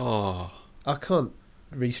 Oh, I can't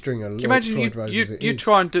restring a can you imagine you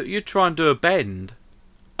try and do a bend,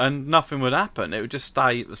 and nothing would happen. It would just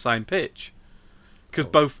stay at the same pitch, because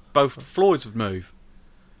both Floyds would move.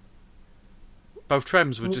 Both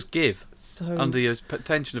trems would just give under the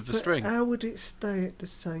tension of the string. How would it stay at the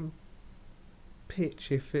same pitch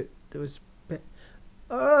if there was?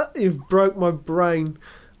 You've broke my brain.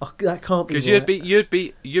 Oh, that can't be. Because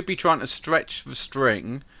you'd be trying to stretch the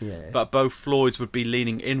string, but both Floyds would be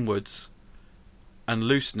leaning inwards and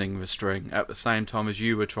loosening the string at the same time as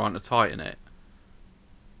you were trying to tighten it.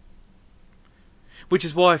 Which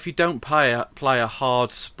is why if you don't play a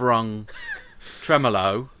hard sprung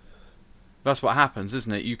tremolo, that's what happens,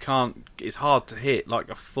 isn't it? You can't. It's hard to hit like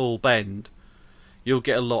a full bend. You'll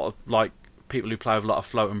get a lot of like people who play with a lot of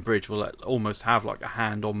float and bridge will almost have like a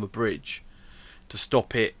hand on the bridge to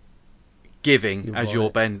stop it giving you're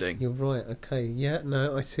bending. You're right. Okay. Yeah.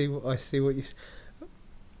 No. I see what you.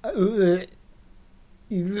 Yeah.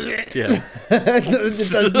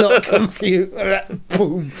 It does not compute.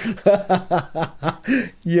 Boom.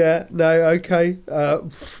 Yeah. No. Okay.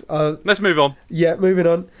 Let's move on. Yeah. Moving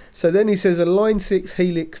on. So then he says a line 6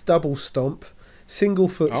 helix double stomp. Single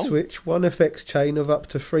foot switch, 1 FX chain of up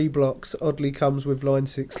to 3 blocks. Oddly comes with line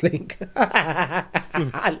 6 link.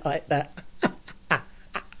 I like that.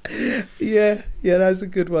 Yeah, that's a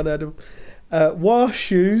good one, Adam. War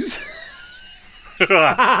shoes.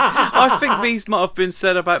 I think these might have been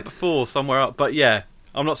said about before somewhere else, but yeah,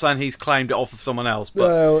 I'm not saying he's claimed it off of someone else. But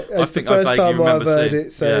well, it's the first time I've heard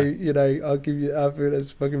it, so yeah. I'll give you. I feel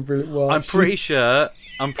that's fucking brilliant. War I'm pretty sure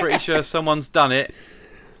someone's done it.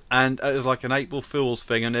 And it was like an April Fool's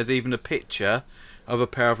thing, and there's even a picture of a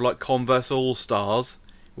pair of like Converse All Stars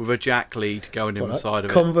with a jack lead going in the side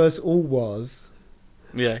of Converse All Was.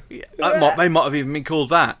 Yeah, they might have even been called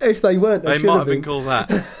that. If they weren't, they might have been called that.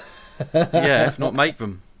 Yeah, if not, make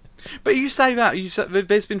them. But you say that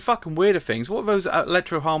there's been fucking weirder things. What are those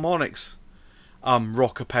Electro Harmonics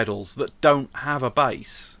rocker pedals that don't have a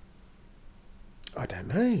bass? I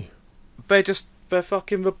don't know. They're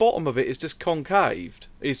fucking, the bottom of it is just concaved.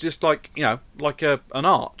 It's just like, like an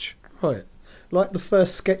arch. Right. Like the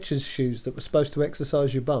first Skechers shoes that were supposed to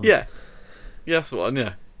exercise your bum. Yeah. Yeah, that's the one,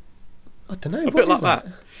 yeah. I don't know. A bit like that.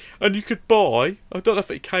 And you could buy, I don't know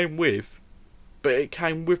if it came with, but it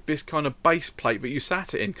came with this kind of base plate that you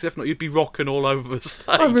sat it in, because if not, you'd be rocking all over the stage.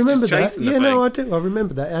 I remember that. Yeah, no, I do. I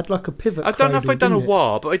remember that. It had like a pivot. I don't know if they'd done a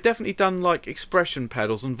wah, but they'd definitely done like expression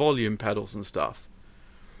pedals and volume pedals and stuff.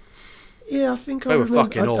 Yeah, I think they were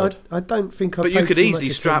fucking odd. I don't think I. But you could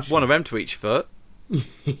easily strap one of them to each foot.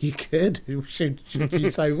 You could. Should you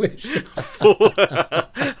so wish?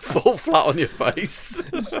 Fall flat on your face.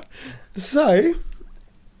 So,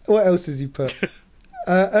 what else has he put?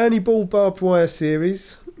 Ernie Ball barbed wire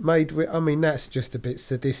series made with. I mean, that's just a bit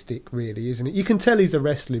sadistic, really, isn't it? You can tell he's a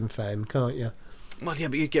wrestling fan, can't you? Well, yeah,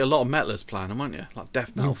 but you'd get a lot of metalers playing them, wouldn't you? Like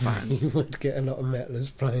death metal fans. You would get a lot of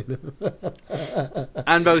metalers playing them.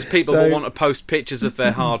 And those people who want to post pictures of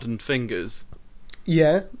their hardened fingers.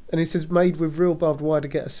 Yeah, and it says made with real barbed wire to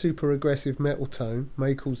get a super aggressive metal tone.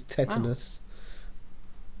 Michael's tetanus.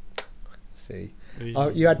 Oh. See,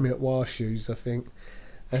 you had me at War Shoes, I think.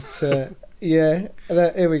 That's yeah.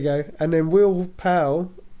 Here we go. And then Will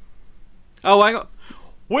Powell. Oh, hang on.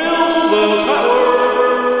 Will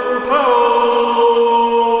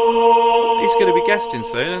He's going to be guesting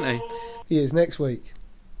soon, isn't he? He is next week.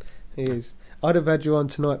 He is. I'd have had you on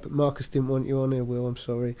tonight, but Marcus didn't want you on here, Will. I'm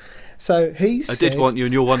sorry. So he said... I did want you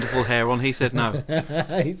and your wonderful hair on. He said no.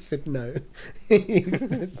 He said no. He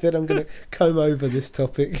said, I'm going to comb over this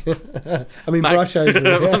topic. I mean, brush over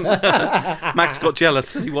it. Max got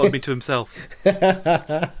jealous. He wanted me to himself.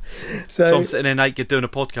 So I'm sitting there naked doing a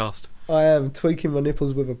podcast. I am tweaking my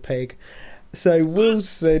nipples with a peg. So Will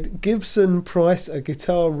said, Gibson price a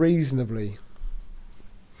guitar reasonably.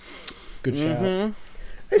 Good shout.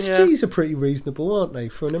 SGs are pretty reasonable, aren't they,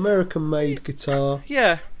 for an American-made guitar?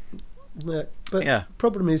 Yeah. But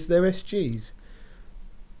problem is they're SGs.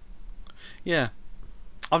 Yeah.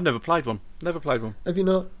 I've never played one. Have you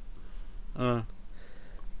not?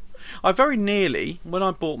 I very nearly, when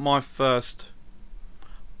I bought my first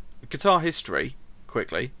guitar history,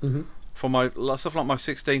 quickly, for my stuff like my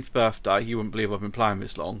 16th birthday, you wouldn't believe I've been playing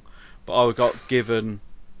this long, but I got given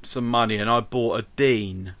some money and I bought a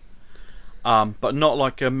Dean. But not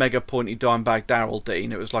like a mega pointy dime bag Darrell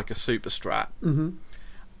Dean. It was like a super strat. When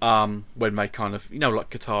they kind of, like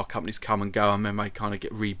guitar companies come and go, and then they kind of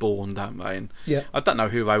get reborn, don't they? And I don't know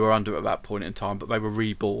who they were under at that point in time, but they were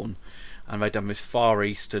reborn, and they'd done this Far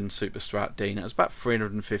Eastern super strat Dean. It was about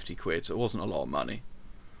 350 quid, so it wasn't a lot of money.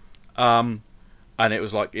 and it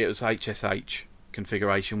was HSH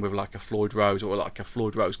configuration with like a Floyd Rose or like a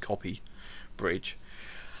Floyd Rose copy bridge.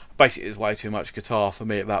 Basically, it was way too much guitar for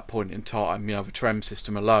me at that point in time. You know, the trem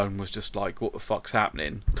system alone was just like, what the fuck's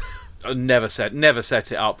happening? I never set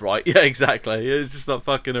it up right. Yeah, exactly. It was just like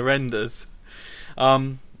fucking horrendous.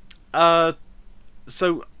 So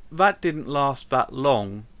that didn't last that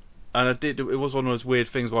long, and it was one of those weird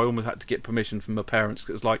things where I almost had to get permission from my parents. 'Cause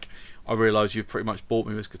it was like, I realised you've pretty much bought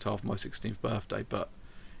me this guitar for my 16th birthday, but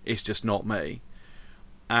it's just not me.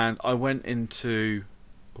 And I went into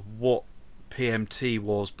what PMT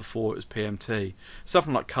was before it was PMT,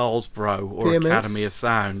 something like Carlsbro or PMS? Academy of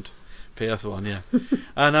Sound, PS1, yeah.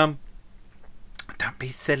 And don't be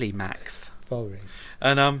silly, Max. Sorry.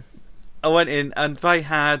 And I went in and they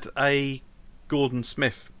had a Gordon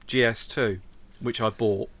Smith GS2, which I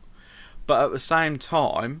bought. But at the same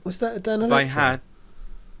time, Was that a Dan they Electro? had...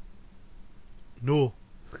 No,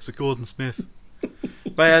 it's a Gordon Smith.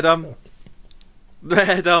 They had at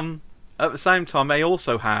the same time they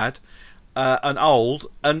also had an old,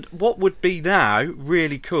 and what would be now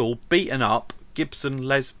really cool, beaten up Gibson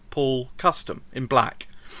Les Paul Custom in black.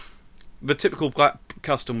 The typical black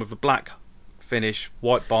custom with a black finish,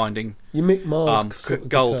 white binding. You Mick Mars sort of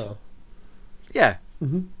gold. guitar. Yeah,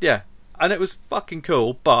 Mm-hmm. yeah, and it was fucking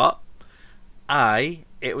cool, but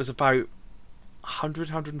it was about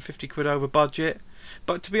 150 quid over budget.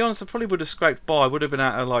 But to be honest, I probably would have scraped by. I would have been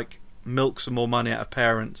able to like milk some more money out of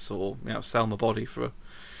parents, or sell my body for a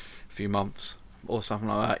few months or something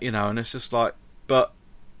like that, and it's just like, but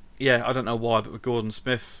yeah, I don't know why, but the Gordon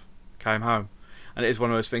Smith came home, and it is one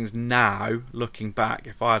of those things now, looking back,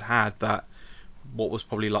 if I had had that, what was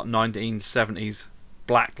probably like 1970s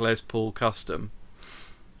black Les Paul Custom,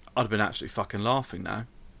 I'd have been absolutely fucking laughing now.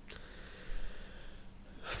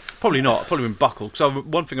 Probably not. I'd probably been buckled. Because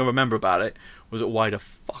one thing I remember about it was it weighed a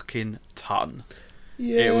fucking ton.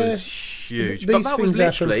 Yeah, it was huge. These but that was things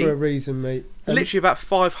happen literally for a reason, mate. literally about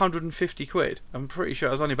 550 quid. I'm pretty sure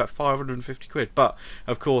it was only about 550 quid. But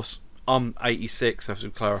of course, I'm 86, as we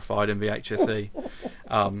clarified in the HSE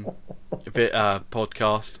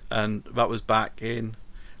podcast, and that was back in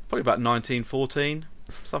probably about 1914.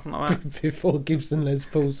 Something like that. Before Gibson Les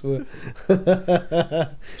Pauls were.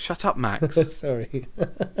 Shut up, Max. Sorry.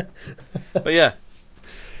 But yeah,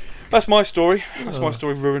 that's my story. That's my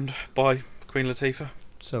story ruined by Queen Latifah.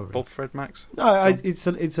 Sorry. Bob, Fred, Max. No, it's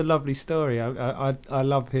a lovely story. I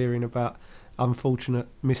love hearing about unfortunate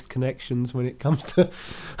missed connections when it comes to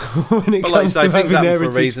when it But like you comes say, to things having happen for a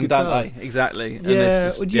heritage reason, guitars. don't they? Exactly. And Yeah,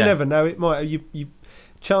 it's just, well, you never know. It might. You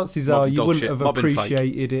chances Might are be you dog wouldn't shit, have might been fake.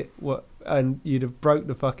 appreciated it. And you'd have broke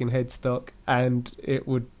the fucking headstock, and it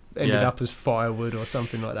would ended Yeah. up as firewood or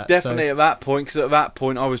something like that. Definitely So, at that point, because at that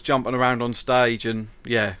point I was jumping around on stage, and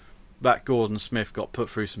yeah, that Gordon Smith got put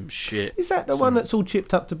through some shit. is that the one that's all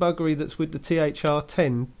chipped up to buggery? That's with the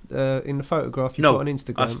THR10 in the photograph you No, put on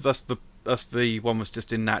Instagram. That's the one was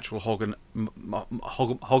just in natural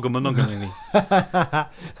hogamonogamy.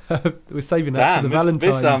 We're saving that for the Damn,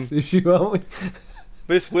 Valentine's issue, aren't we?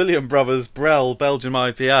 This William Brothers Brell Belgian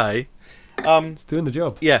IPA. It's doing the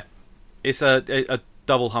job. Yeah, it's a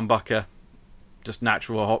double humbucker, just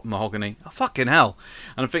natural mahogany. Oh, fucking hell!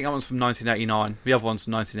 And I think that one's from 1989. The other one's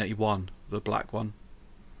from 1981, the black one.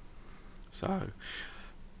 So,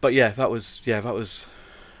 but yeah, that was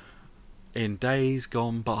in days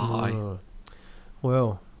gone by. Oh.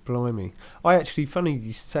 Well, blimey! I actually, funny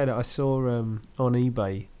you say that. I saw on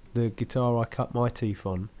eBay the guitar I cut my teeth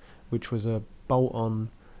on, which was a bolt-on.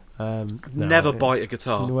 Never bite a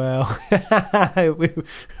guitar. Well,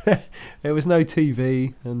 there was no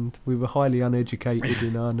TV, and we were highly uneducated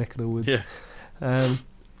in our neck of the woods. Yeah.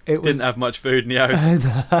 It Didn't have much food in the house.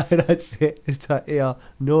 No, that's it. It's like, yeah,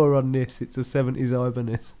 nor on this. It's a 70s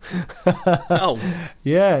Ibanez. Oh.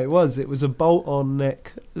 Yeah, it was. It was a bolt-on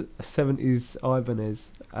neck 70s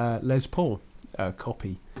Ibanez Les Paul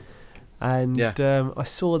copy. And Yeah. I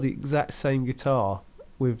saw the exact same guitar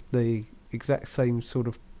with the exact same sort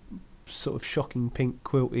of shocking pink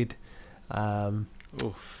quilted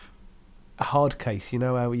hard case. You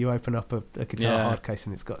know how you open up a guitar hard case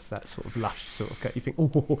and it's got that sort of lush sort of you think,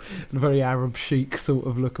 oh, a very Arab chic sort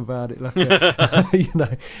of look about it, like and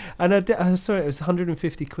I saw it was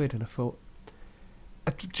 150 quid, and I thought,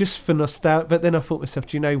 just for nostalgia, but then I thought to myself,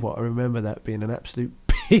 do you know what, I remember that being an absolute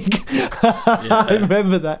pig. I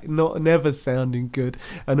remember that never sounding good,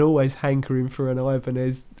 and always hankering for an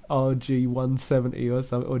Ibanez RG 170 or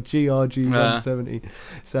something, or GRG 170.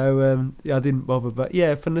 So I didn't bother, but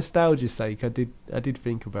yeah, for nostalgia's sake, I did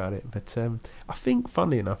think about it. But I think,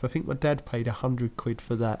 funnily enough, I think my dad paid 100 quid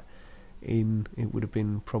for that. It would have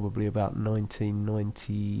been probably about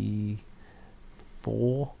 1994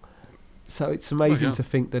 4. So it's amazing to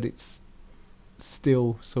think that it's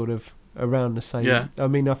still sort of around the same. Yeah. I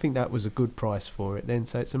mean, I think that was a good price for it then.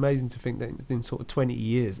 So it's amazing to think that in sort of 20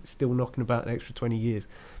 years, it's still knocking about an extra 20 years.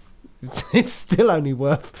 It's still only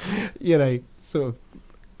worth, sort of,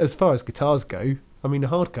 as far as guitars go, I mean, the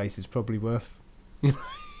hard case is probably worth,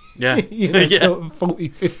 Yeah. sort of 40,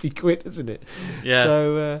 50 quid, isn't it? Yeah.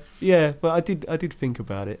 So, but I did think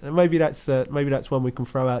about it. And maybe that's one we can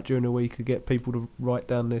throw out during the week and get people to write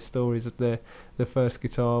down their stories of their first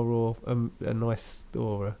guitar or a nice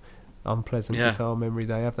or a unpleasant guitar memory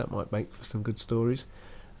they have. That might make for some good stories.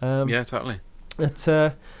 Yeah, totally. But,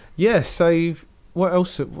 so what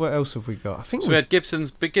else have we got? I think we had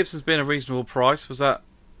Gibson's. Big Gibson's been a reasonable price. Was that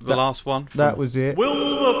the last one? That was it.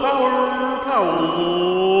 Wilbur Powell.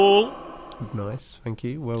 Nice, thank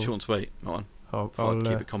you. Well, short and sweet. That one. I'll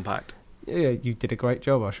keep it compact. Yeah, you did a great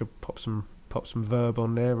job. I should pop some verb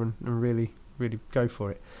on there and really go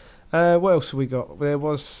for it. What else have we got? There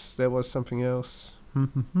was something else.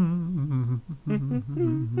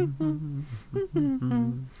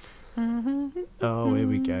 Oh, here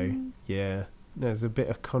we go. Yeah, there's a bit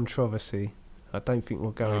of controversy. I don't think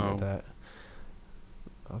we'll go into that.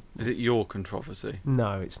 Is it your controversy?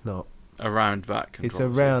 No, it's not. Around that controversy?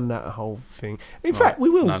 It's around that whole thing. In fact, we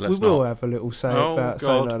will have a little say about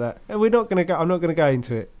something like that. And I'm not going to go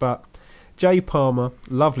into it, but Jay Palmer,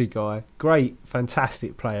 lovely guy, great,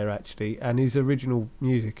 fantastic player actually, and his original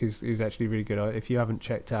music is actually really good. If you haven't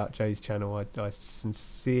checked out Jay's channel, I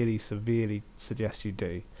sincerely, severely suggest you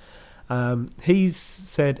do. He's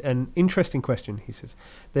said an interesting question. He says,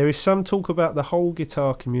 there is some talk about the whole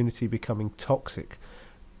guitar community becoming toxic.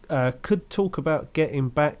 Could talk about getting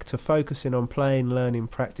back to focusing on playing, learning,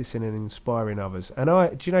 practicing and inspiring others. And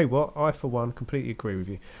do you know what? I, for one, completely agree with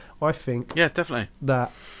you. I think definitely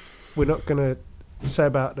that we're not going to say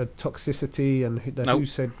about the toxicity and who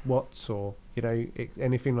said what's or,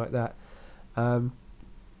 anything like that.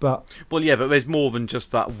 But there's more than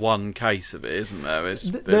just that one case of it, isn't there?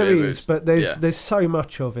 But there's so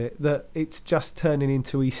much of it that it's just turning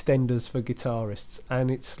into EastEnders for guitarists, and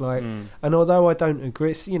it's like, and although I don't agree,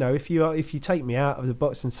 it's, if you take me out of the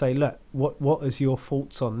box and say, look, what is your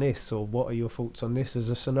thoughts on this, or what are your thoughts on this as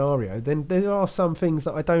a scenario, then there are some things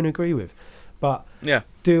that I don't agree with. But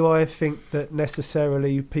do I think that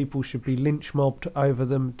necessarily people should be lynch mobbed over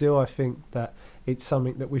them? Do I think that it's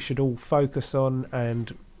something that we should all focus on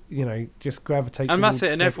and just gravitate? And that's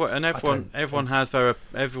it. And everyone has their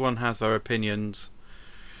opinions,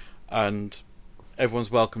 and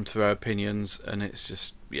everyone's welcome to their opinions. And it's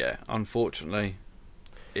just unfortunately,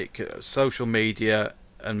 social media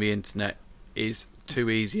and the internet is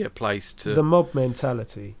too easy a place to the mob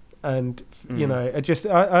mentality. And I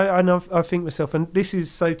think myself, and this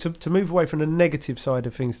is so to move away from the negative side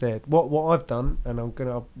of things. There, what I've done, and I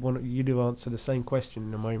want you to answer the same question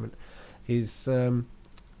in a moment, is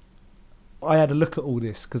I had a look at all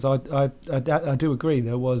this because I do agree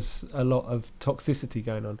there was a lot of toxicity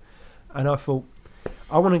going on, and I thought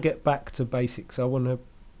I want to get back to basics. I want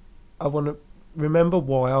to remember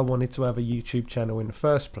why I wanted to have a YouTube channel in the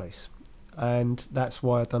first place. And that's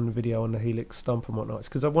why I've done the video on the Helix Stomp and whatnot. It's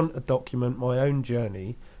because I want to document my own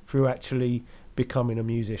journey through actually becoming a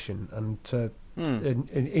musician and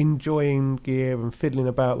enjoying gear and fiddling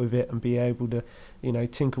about with it and be able to,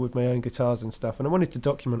 tinker with my own guitars and stuff. And I wanted to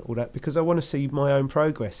document all that because I want to see my own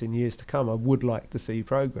progress in years to come. I would like to see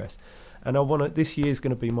progress. And this year is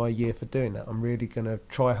going to be my year for doing that. I'm really going to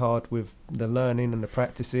try hard with the learning and the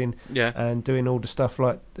practicing and doing all the stuff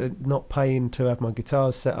like not paying to have my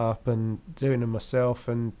guitars set up and doing them myself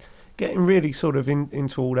and getting really sort of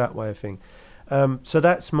into all that way of thing. So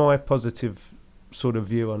that's my positive sort of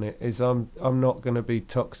view on it, is I'm not going to be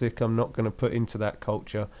toxic. I'm not going to put into that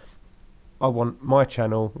culture. I want my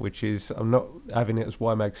channel, which is, I'm not having it as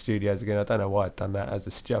YMAG Studios again. I don't know why I'd done that I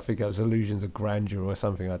think it was Illusions of Grandeur or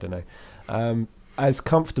something, I don't know. As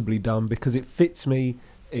comfortably done because it fits me,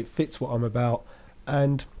 it fits what I'm about.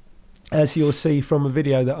 And as you'll see from a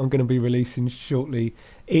video that I'm going to be releasing shortly,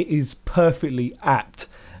 it is perfectly apt.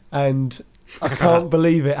 And I can't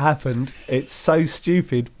believe it happened. It's so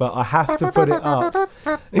stupid, but I have to put it up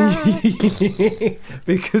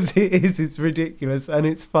because it's ridiculous and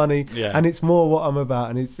it's funny and it's more what I'm about,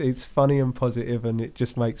 and it's funny and positive and it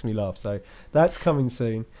just makes me laugh. So that's coming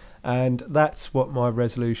soon, and that's what my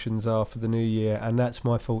resolutions are for the new year, and that's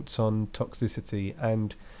my thoughts on toxicity.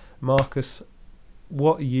 And Marcus,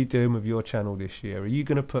 what are you doing with your channel this year? Are you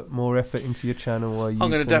going to put more effort into your channel? Or are you I'm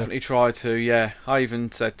going to definitely try to, I even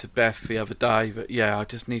said to Beth the other day that, I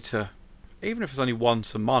just need to, even if it's only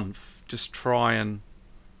once a month, just try and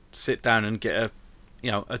sit down and get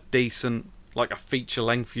a decent like a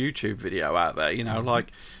feature-length YouTube video out there, you know,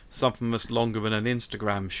 like something that's longer than an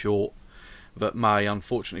Instagram short that may,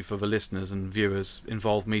 unfortunately for the listeners and viewers,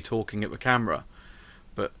 involve me talking at the camera.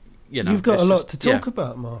 But, you know, you've got a lot to talk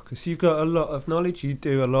about, Marcus. You've got a lot of knowledge. You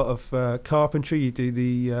do a lot of carpentry. You do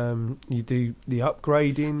the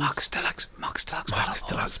upgrading. Marcus Deluxe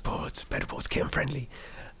Boards, better boards, kit and friendly.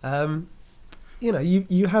 You know,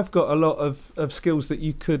 you have got a lot of skills that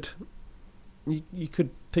you could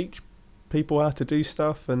teach people how to do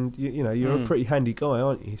stuff, and you know, you're a pretty handy guy,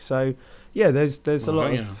 aren't you? So yeah, there's a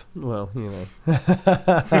lot of, well, you know.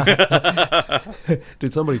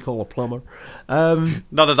 Did somebody call a plumber?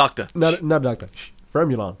 Not a doctor. Not a doctor.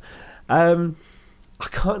 Fremulon. I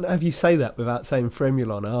can't have you say that without saying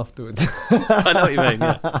Fremulon afterwards. I know what you mean,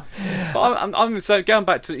 yeah. But I'm so going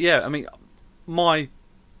back to, I mean, my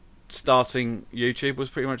starting YouTube was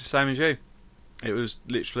pretty much the same as you. It was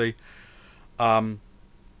literally, I've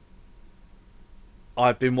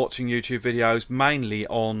been watching YouTube videos mainly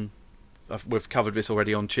on, we've covered this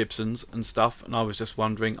already, on Gibsons and stuff, and I was just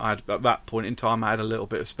wondering, at that point in time I had a little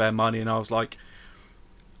bit of spare money, and I was like,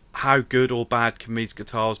 how good or bad can these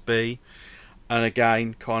guitars be? And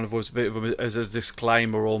again, kind of was a bit of as a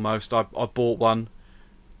disclaimer almost, I bought one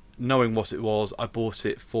knowing what it was. I bought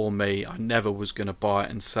it for me. I never was going to buy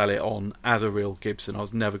it and sell it on as a real Gibson. I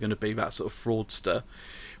was never going to be that sort of fraudster,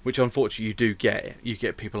 which unfortunately you do get. You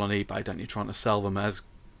get people on eBay, don't you, trying to sell them as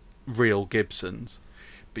real Gibsons,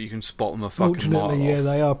 but you can spot them a fucking mile off. Yeah,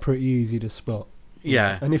 they are pretty easy to spot.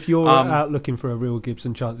 Yeah. And if you're out looking for a real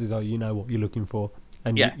Gibson, chances are you know what you're looking for.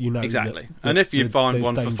 And you know exactly. And if you find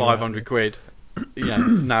one for 500 quid,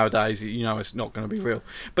 nowadays, you know it's not going to be real.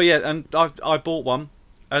 But yeah, and I bought one,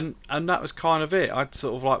 and that was kind of it. I'd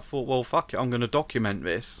sort of like thought, well, fuck it, I'm going to document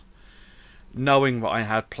this, knowing that I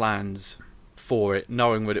had plans for it,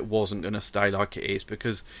 knowing that it wasn't going to stay like it is,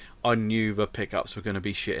 because I knew the pickups were going to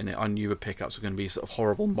be shit in it. I knew the pickups were going to be sort of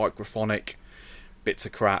horrible microphonic bits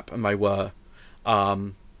of crap, and they were.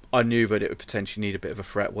 I knew that it would potentially need a bit of a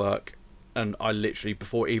fretwork, and I literally,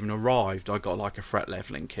 before it even arrived, I got like a fret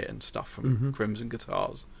leveling kit and stuff from Crimson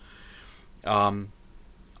Guitars.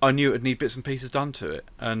 I knew it would need bits and pieces done to it,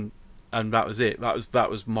 and that was it. That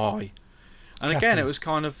was my. And again, it was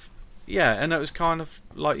kind of, and it was kind of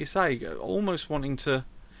like you say, almost wanting to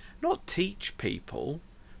not teach people,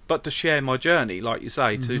 but to share my journey, like you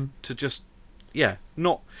say, to just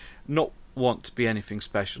not want to be anything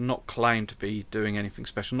special, not claim to be doing anything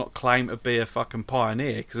special, not claim to be a fucking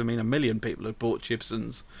pioneer, because I mean a million people have bought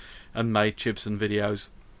Gibsons and made Gibson videos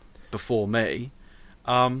before me,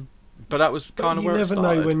 but that was kind of where it started. You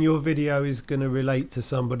never know when your video is going to relate to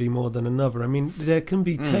somebody more than another. I mean, there can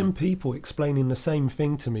be 10 people explaining the same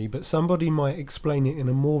thing to me, but somebody might explain it in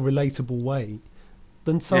a more relatable way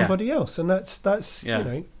than somebody else, and that's you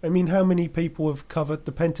know, I mean, how many people have covered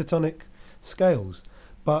the pentatonic scales?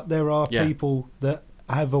 But there are people that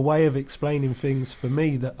have a way of explaining things for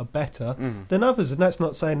me that are better than others. And that's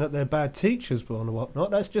not saying that they're bad teachers or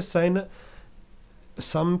whatnot. That's just saying that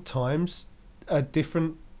sometimes a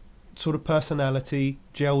different sort of personality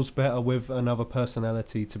gels better with another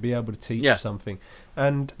personality to be able to teach something.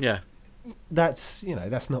 And that's, you know,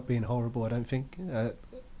 that's not being horrible, I don't think.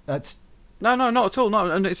 That's... No, not at all. No,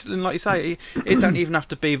 and it's like you say, it don't even have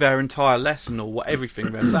to be their entire lesson or what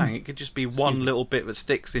everything they're saying. It could just be one little bit that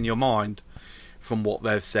sticks in your mind from what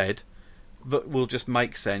they've said that will just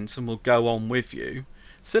make sense and will go on with you.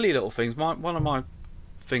 Silly little things. One of my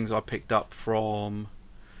things I picked up from,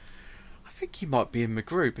 I think he might be in the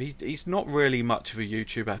group. He's not really much of a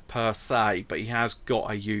YouTuber per se, but he has got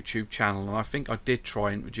a YouTube channel, and I think I did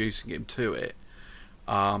try introducing him to it.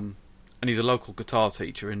 And he's a local guitar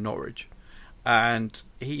teacher in Norwich. And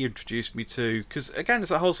he introduced me to, because again,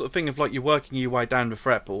 it's that whole sort of thing of like you're working your way down the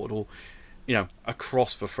fretboard, or you know,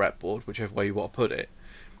 across the fretboard, whichever way you want to put it.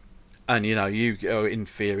 And you know, you go in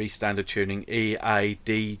theory standard tuning E, A,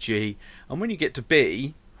 D, G, and when you get to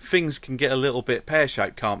B, things can get a little bit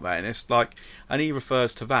pear-shaped, can't they? And it's like, and he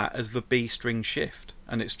refers to that as the B string shift,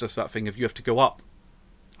 and it's just that thing of you have to go up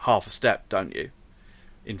half a step, don't you?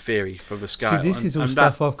 In theory, for the scale. See, this is all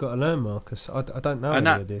stuff I've got to learn, Marcus. I don't know any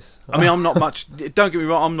of this. I mean, I'm not much. Don't get me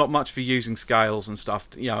wrong. I'm not much for using scales and stuff.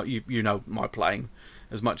 You know, you know my playing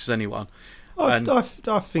as much as anyone. I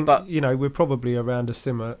think, but, you know, we're probably around a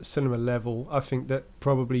similar level. I think that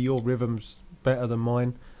probably your rhythm's better than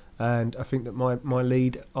mine, and I think that my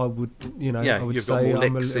lead, I would, you know, I would you've say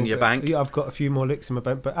got more licks in your bank. Yeah, I've got a few more licks in my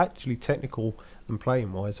bank, but actually, technical and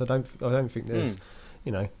playing wise, I don't think there's.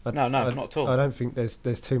 You know, no, not at all. I don't think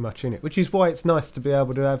there's too much in it, which is why it's nice to be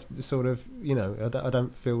able to have sort of, you know, I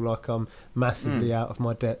don't feel like I'm massively out of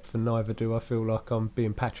my depth, and neither do I feel like I'm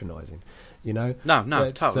being patronising. No,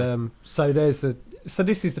 That's, totally. So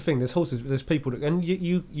this is the thing. There's horses. There's people that, and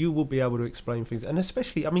you will be able to explain things, and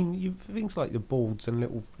especially, I mean, things like the boards and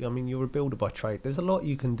little. I mean, you're a builder by trade. There's a lot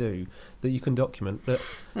you can do that you can document that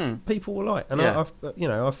people will like, and I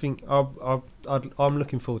think I'm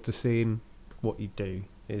looking forward to seeing what you do.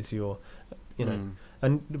 Is your, and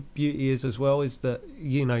the beauty is as well is that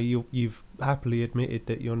you've happily admitted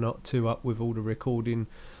that you're not too up with all the recording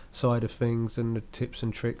side of things and the tips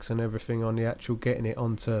and tricks and everything on the actual getting it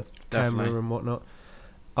onto camera and whatnot.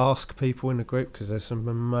 Ask people in the group, because there's some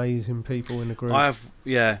amazing people in the group. I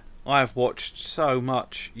have watched so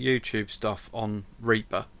much YouTube stuff on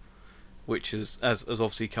Reaper, which has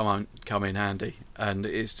obviously come in handy, and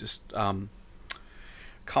it is just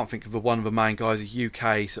can't think of one of the main guys, a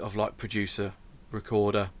UK sort of like producer,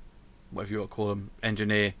 recorder, whatever you want to call him,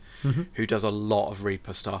 engineer, who does a lot of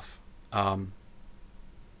Reaper stuff.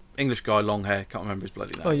 English guy, long hair, can't remember his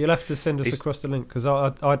bloody name. Oh, you'll have to send us across the link, because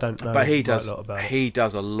I don't know. But he does a lot about it. He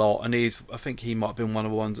does a lot, and I think he might have been one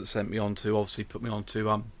of the ones that sent me on to, obviously put me on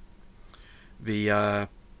to the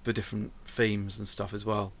different themes and stuff as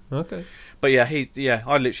well. Okay. But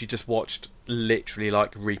I literally just watched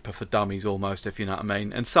like Reaper for Dummies almost, if you know what I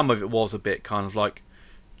mean. And some of it was a bit kind of like,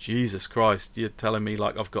 Jesus Christ, you're telling me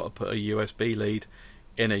like I've got to put a USB lead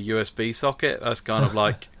in a USB socket? That's kind of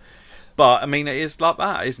like. But I mean, it is like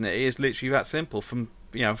that, isn't it? It is literally that simple.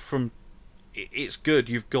 It's good.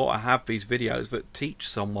 You've got to have these videos that teach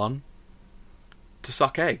someone to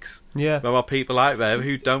suck eggs. Yeah, there are people out there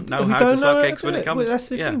who don't know how to suck eggs when it comes. Well, that's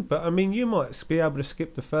the thing. But I mean, you might be able to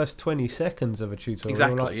skip the first 20 seconds of a tutorial.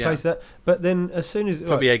 Exactly. Place that. But then as soon as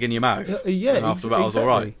put the egg in your mouth. And after that, I was all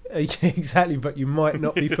right. Exactly. But you might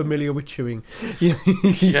not be familiar with chewing. You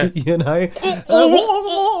know.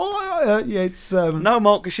 It's no,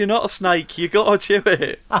 Marcus, you're not a snake. You got to chew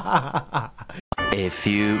it. A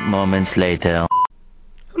few moments later.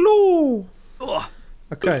 Hello.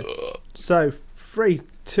 Okay. So 3,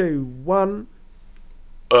 2, 1.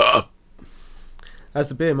 How's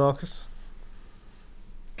the beer, Marcus?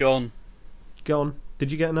 Gone.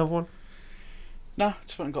 Did you get another one? No,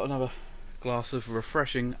 just went and got another glass of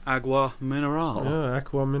refreshing agua mineral. Oh,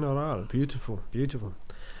 agua mineral. Beautiful.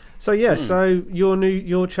 So so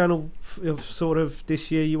your channel sort of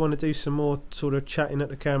this year, you want to do some more sort of chatting at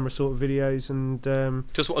the camera sort of videos, and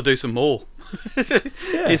just want to do some more.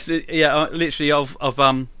 Literally, I've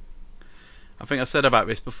I think I said about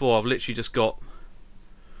this before. I've literally just got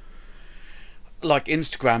like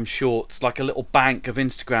Instagram shorts, like a little bank of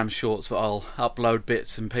Instagram shorts that I'll upload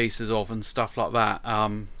bits and pieces of and stuff like that.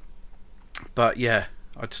 But yeah,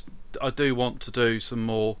 I do want to do some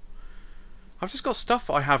more. I've just got stuff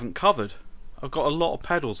that I haven't covered. I've got a lot of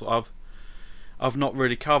pedals that I've not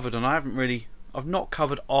really covered, and I've not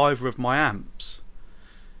covered either of my amps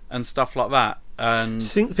and stuff like that. And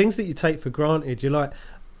things that you take for granted, you're like,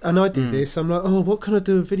 and I did this. I'm like, oh, what can I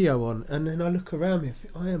do a video on? And then I look around me.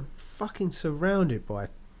 I am fucking surrounded by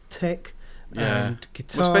tech and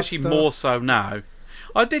guitar, especially stuff. More so now.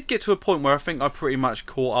 I did get to a point where I think I pretty much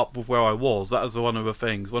caught up with where I was. That was one of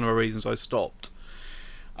the reasons I stopped.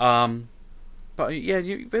 But yeah,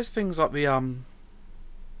 there's things like the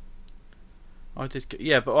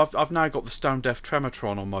but I've now got the Stone Deaf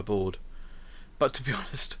Trematron on my board. But to be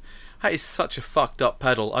honest, that is such a fucked up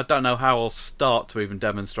pedal. I don't know how I'll start to even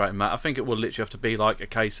demonstrate that. I think it will literally have to be like a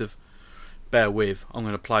case of bear with. I'm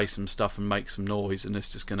going to play some stuff and make some noise, and it's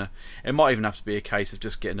just gonna. It might even have to be a case of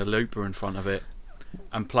just getting a looper in front of it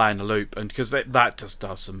and playing a loop, and because that just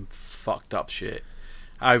does some fucked up shit.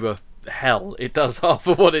 However, hell it does half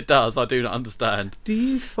of what it does, I do not understand. Do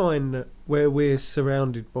you find that where we're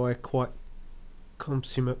surrounded by quite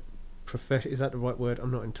consummate is that the right word?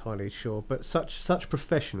 I'm not entirely sure, but such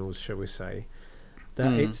professionals, shall we say,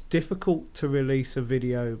 that it's difficult to release a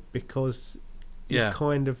video because you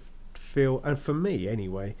kind of feel, and for me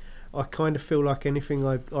anyway, I kind of feel like anything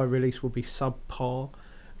I release will be subpar,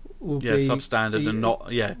 will be substandard, and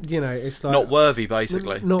not it's like not worthy,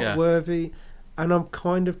 basically, not worthy. And I'm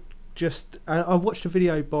kind of just I watched a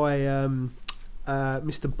video by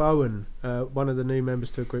Mr. Bowen, one of the new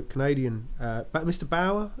members to a group, Canadian, but Mr.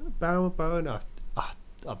 Bowen.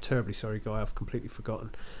 I'm terribly sorry, guy. I've completely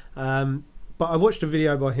forgotten. But I watched a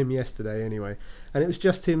video by him yesterday, anyway, and it was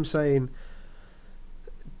just him saying,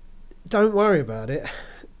 "Don't worry about it.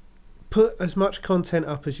 Put as much content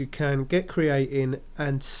up as you can. Get creating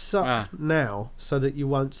and suck now, so that you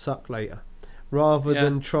won't suck later." Rather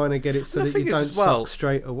than trying to get it so that you don't suck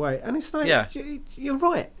straight away. And it's like, you're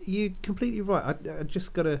right. You're completely right. I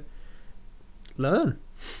just got to learn.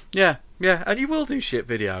 Yeah. And you will do shit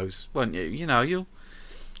videos, won't you? You know,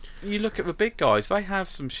 you look at the big guys, they have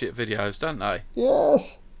some shit videos, don't they?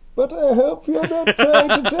 Yes, but I hope you're not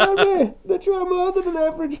trying to tell me that you're more than an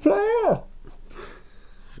average player.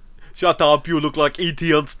 Shut up, you look like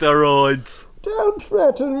E.T. on steroids. Don't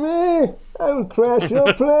threaten me. I'll crash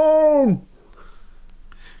your plane.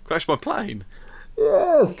 Crash my plane?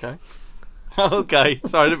 Yes. Okay. Okay.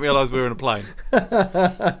 Sorry, I didn't realise we were in a plane.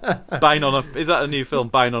 Bane on a... Is that a new film,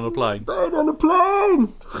 Bane on a plane? Bane on a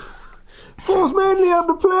plane. Falls mainly on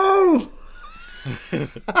the plane.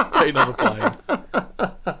 Bane on a plane.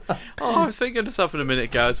 Oh, I was thinking of something a minute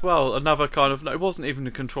ago as well. Another kind of... No, it wasn't even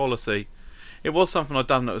a controversy. It was something I'd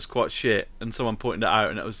done that was quite shit, and someone pointed it out,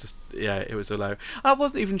 and it was just... Yeah, it was hilarious. And it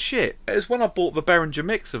wasn't even shit. It was when I bought the Behringer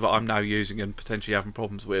mixer that I'm now using and potentially having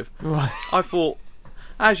problems with. Right. I thought...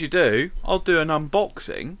 As you do, I'll do an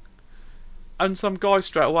unboxing, and some guy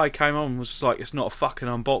straight away came on and was just like, it's not a fucking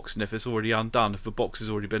unboxing if it's already undone, if the box has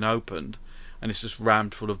already been opened, and it's just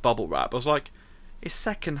rammed full of bubble wrap. I was like, it's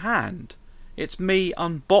second hand. It's me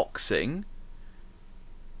unboxing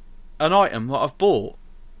an item that I've bought.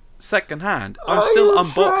 Second hand. I'm still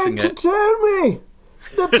unboxing it. Are you trying to tell me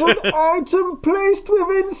that an item placed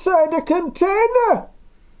within inside a container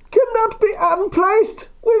cannot be unplaced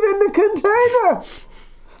within the container?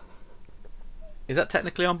 Is that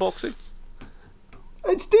technically unboxing?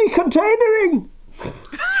 It's decontainering.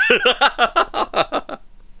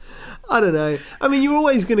 I don't know. I mean, you're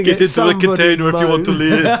always going to get into a container if you want to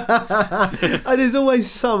live. And there's always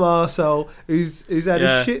some arsehole who's had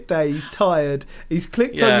a shit day. He's tired. He's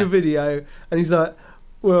clicked on your video and he's like,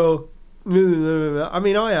 "Well, I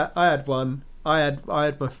mean, I had one. I had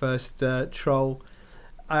my first troll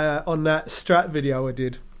on that Strat video I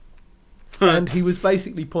did, and he was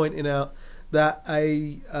basically pointing out that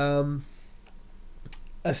a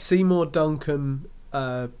Seymour Duncan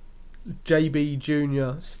JB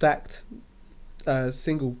Junior stacked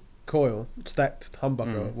single coil stacked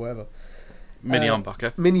humbucker or whatever, mini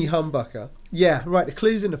humbucker. Yeah, right. The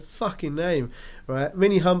clue's in the fucking name, right?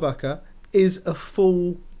 Mini humbucker is a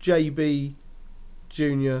full JB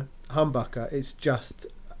Junior humbucker. It's just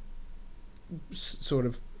sort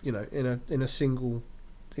of, you know, in a single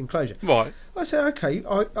enclosure. Right. I said, okay.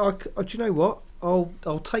 I do you know what?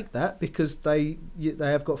 I'll take that because they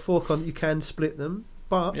have got fork on. You can split them,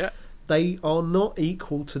 but they are not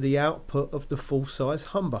equal to the output of the full size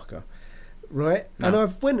humbucker, right? No. And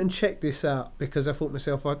I've went and checked this out because I thought to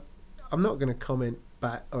myself, I'm not going to comment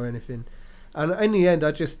back or anything. And in the end,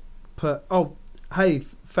 I just put, oh, hey,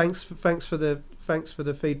 thanks for the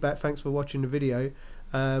feedback. Thanks for watching the video.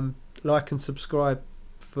 Like and subscribe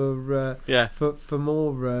for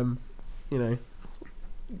more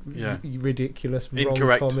ridiculous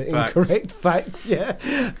incorrect facts.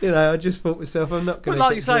 I just thought myself, I'm not going to. But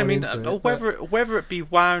like you say, I mean, whether it be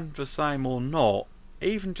wound the same or not,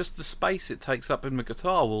 even just the space it takes up in the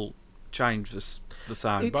guitar will change the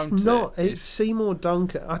sound. It's Seymour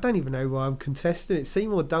Duncan. I don't even know why I'm contesting it.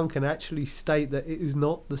 Seymour Duncan actually state that it is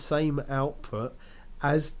not the same output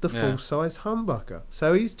as the full-size humbucker.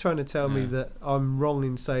 So he's trying to tell me that I'm wrong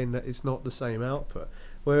in saying that it's not the same output.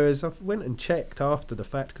 Whereas I went and checked after the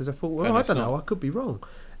fact because I thought, well, I don't know, I could be wrong.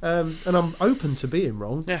 And I'm open to being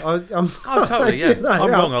wrong. Yeah. I'm totally, yeah. I'm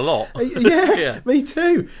wrong a lot. Me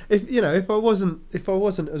too. If I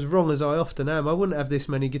wasn't as wrong as I often am, I wouldn't have this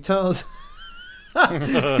many guitars. I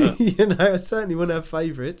certainly wouldn't have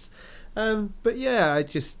favourites. But yeah, I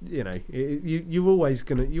just you're always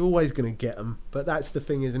gonna get them. But that's the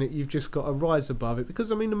thing, isn't it? You've just got to rise above it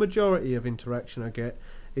because I mean the majority of interaction I get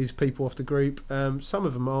is people off the group. Some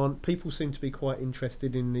of them aren't. People seem to be quite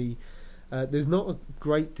interested in the. There's not a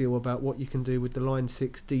great deal about what you can do with the Line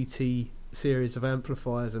 6 DT series of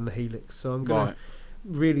amplifiers and the Helix. So I'm going to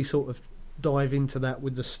really sort of dive into that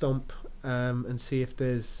with the Stomp and see if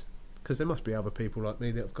there's. Because there must be other people like me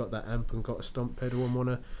that have got that amp and got a Stomp pedal and want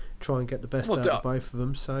to try and get the best out of both of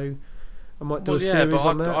them. So I might do a series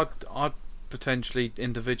on that. I'd potentially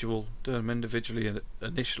do them individually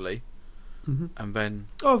initially. Mm-hmm. And then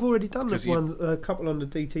I've already done a couple on the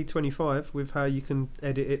DT25 with how you can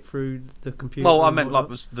edit it through the computer. Well, I meant like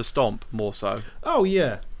the Stomp more so. Oh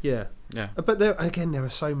yeah. But there are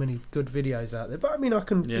so many good videos out there. But I mean, I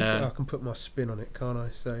can put my spin on it, can't I?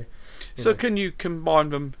 So can you combine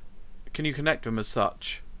them? Can you connect them as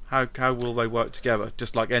such? How will they work together?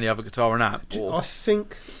 Just like any other guitar and amp? Or? I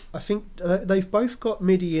think they've both got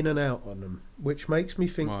MIDI in and out on them, which makes me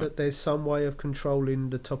think that there's some way of controlling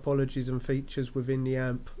the topologies and features within the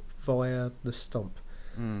amp via the Stomp.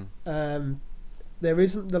 There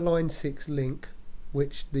isn't the Line 6 link,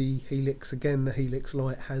 which the Helix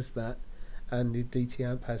Lite has that. and the DT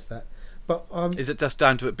amp has that. But is it just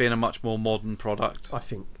down to it being a much more modern product? I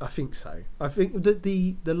think so. I think that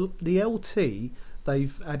the LT,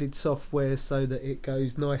 they've added software so that it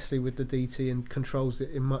goes nicely with the DT and controls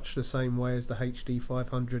it in much the same way as the HD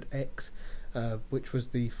 500X, which was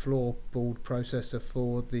the floorboard processor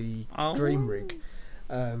for the Dream Rig.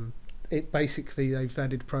 It basically, they've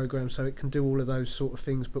added programs so it can do all of those sort of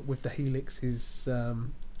things, but with the Helix's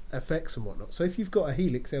effects and whatnot. So if you've got a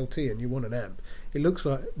Helix LT and you want an amp, it looks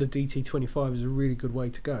like the DT25 is a really good way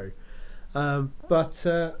to go. There's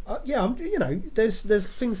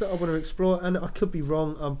things that I want to explore, and I could be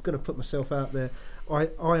wrong. I'm going to put myself out there. I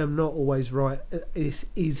am not always right. It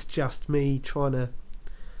is just me trying to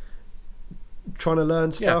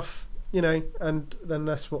learn stuff, and then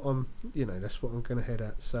that's what I'm going to head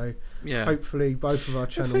at. So hopefully both of our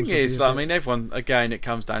channels. The thing is, everyone, again, it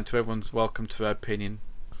comes down to everyone's welcome to their opinion,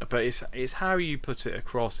 but it's how you put it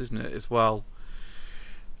across, isn't it, as well.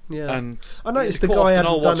 Yeah, and I noticed the guy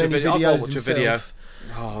hadn't done any videos himself.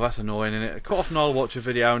 Oh, that's annoying, isn't it? Quite often I'll watch a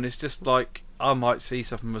video and it's just like I might see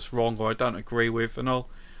something that's wrong or I don't agree with, and I'll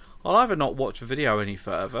either not watch the video any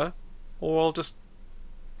further, or I'll just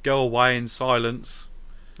go away in silence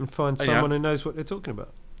and find someone who knows what they're talking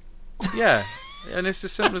about. Yeah, and it's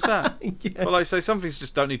as simple as that. Yeah. But like I say, some things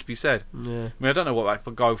just don't need to be said. Yeah. I mean, I don't know what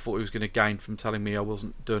that guy thought he was going to gain from telling me I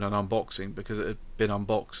wasn't doing an unboxing because it had been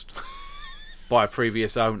unboxed by a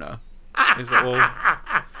previous owner. Is it all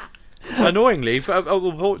annoyingly for a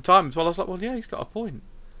time as well? I was like, well, yeah, he's got a point.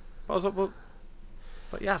 But I was like, well,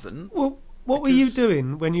 but he hasn't. Well, what were you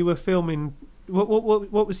doing when you were filming?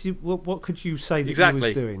 What could you say that exactly. you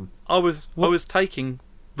was doing? I was taking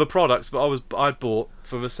the products that I'd bought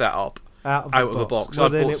for the setup out of the box.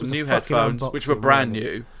 Well, I bought some new headphones, which were brand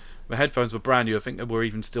new. The headphones were brand new. I think they were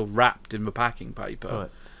even still wrapped in the packing paper. Right.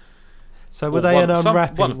 So were they an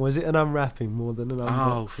unwrapping? Was it an unwrapping more than an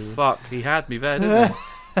unboxing? Oh, fuck. He had me there, didn't he?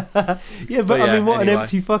 Yeah, but I mean, what anyway. An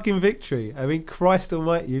empty fucking victory. I mean, Christ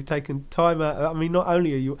almighty, you've taken time out. I mean, not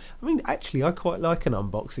only are you... I mean, actually, I quite like an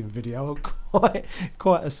unboxing video. I'm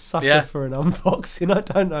quite a sucker for an unboxing. I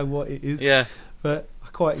don't know what it is. Yeah. But I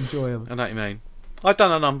quite enjoy them. I know what you mean. I've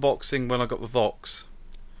done an unboxing when I got the Vox.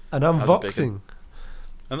 An unboxing?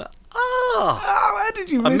 How did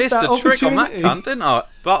you miss that opportunity? I missed a trick on that cunt, didn't I?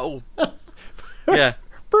 Battle. Yeah.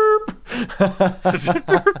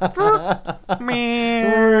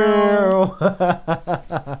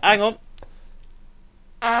 Hang on.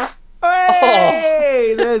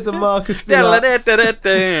 Hey, there's a Marcus Deluxe.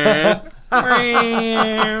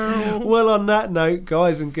 Well, on that note,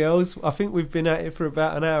 guys and girls, I think we've been at it for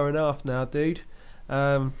about an hour and a half now, dude.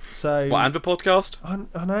 So what, and the podcast?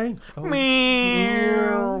 I know.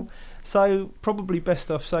 So probably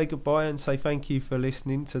best off say goodbye and say thank you for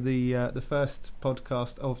listening to the first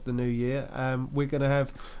podcast of the new year. We're gonna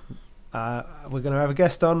have a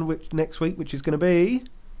guest on next week, which is going to be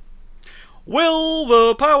Will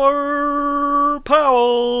the Power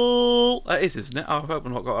Powell. That is, isn't it? I hope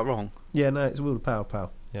I've not got that wrong. Yeah, no, it's Will the Power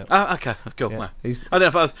Powell. Yeah. Okay, cool. Yeah, I don't know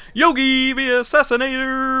if I was Yogi the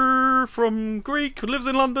Assassinator from Greek who lives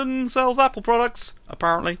in London, sells Apple products,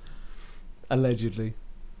 apparently. Allegedly.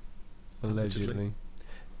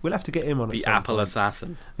 We'll have to get him on the Apple point.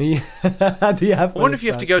 Assassin. Yeah, the Apple I wonder if assassin.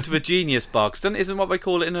 you have to go to the Genius Bar, because isn't what they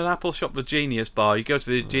call it in an Apple shop the Genius Bar? You go to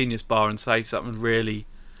the Genius Bar and say something really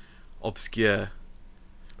obscure.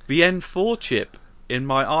 The N4 chip in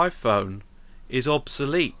my iPhone is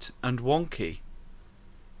obsolete and wonky.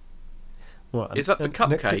 What? Is that the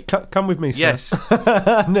cupcake? Come with me, sir. Yes.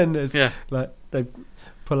 And then there's like they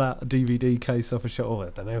pull out a DVD case off a shop. Oh, I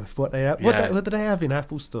don't know what they have. What do they have in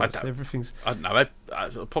Apple stores? Everything's. I don't know.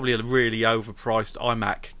 Probably a really overpriced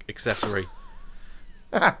iMac accessory.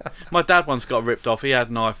 My dad once got ripped off. He had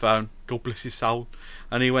an iPhone. God bless his soul.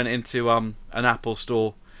 And he went into an Apple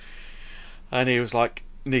store, and he was like,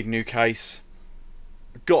 "Need a new case."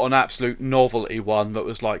 Got an absolute novelty one that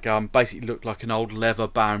was like basically looked like an old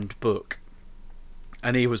leather-bound book.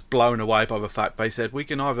 And he was blown away by the fact they said, we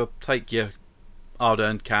can either take your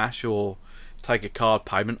hard-earned cash or take a card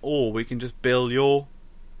payment, or we can just bill your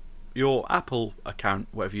Apple account,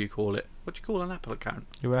 whatever you call it. What do you call an Apple account?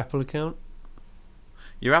 Your Apple account?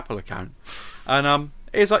 Your Apple account. And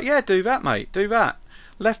he's like, yeah, do that, mate, do that.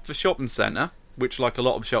 Left the shopping centre, which like a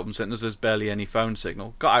lot of shopping centres, there's barely any phone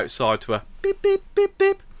signal. Got outside to a beep, beep, beep,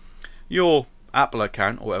 beep. Your Apple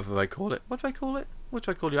account, or whatever they call it. What do they call it? What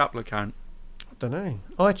do they call your Apple account? I don't know.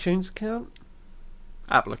 iTunes account?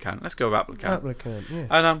 Apple account. Let's go with Apple account. Apple account, yeah.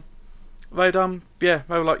 And they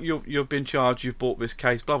were like, you've been charged, you've bought this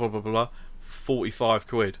case, blah blah blah blah, 45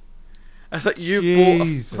 quid. I thought you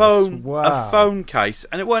Jesus, bought wow. a phone case,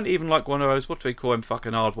 and it weren't even like one of those, what do we call them,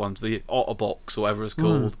 fucking hard ones, the Otterbox or whatever it's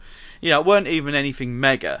called. You know, it weren't even anything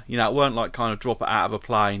mega. You know, it weren't like kind of drop it out of a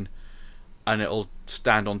plane and it'll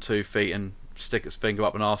stand on 2 feet and stick its finger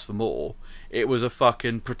up and ask for more. It was a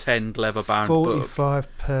fucking pretend leather-bound book.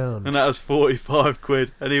 £45. And that was 45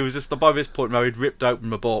 quid. And he was just, by this point now, he'd ripped open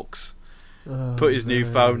the box, put his new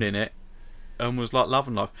phone in it, and was like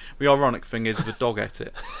loving life. The ironic thing is the dog ate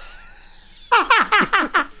it.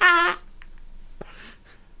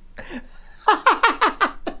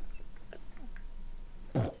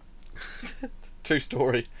 True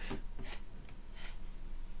story.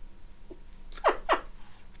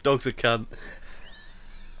 Dog's a cunt.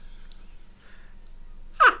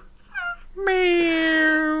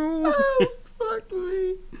 Meow. Oh, fuck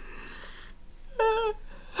me.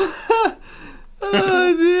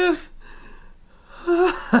 Oh, dear.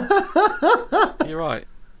 You're right.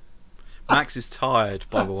 Max is tired,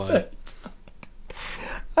 by the way.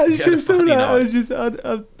 I was You had a just doing funny that. I night. was just,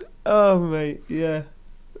 oh, mate, yeah.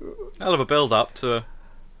 Hell of a build-up to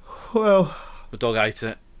Well, the dog ate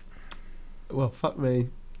it. fuck me.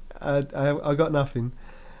 I got nothing.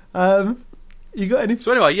 You got any?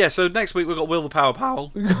 So anyway, yeah. So next week we've got Will the Power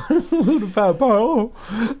Powell. The power.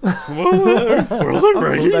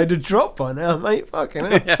 We're They'd have dropped by now, mate. Fucking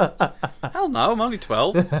hell. Yeah. Hell no, I'm only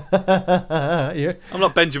 12. Yeah. I'm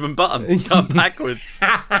not Benjamin Button. Going backwards.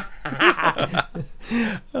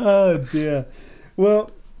 Oh dear. Well,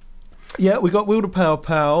 yeah, we got Will the Power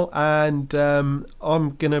Pal, and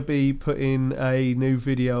I'm gonna be putting a new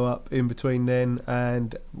video up in between then,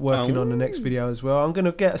 and working on the next video as well. I'm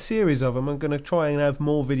gonna get a series of them. I'm gonna try and have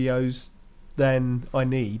more videos than I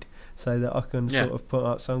need, so that I can sort of put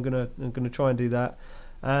up. So I'm gonna try and do that.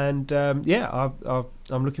 And yeah,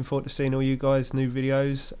 I'm looking forward to seeing all you guys' new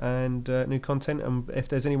videos and new content. And if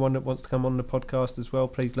there's anyone that wants to come on the podcast as well,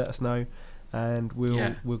 please let us know, and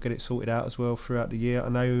we'll get it sorted out as well throughout the year. I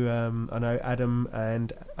know Adam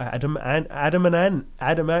and stand and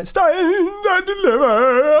deliver.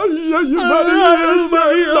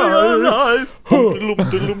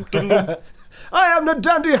 I am the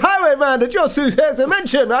dandy highwayman that your Susan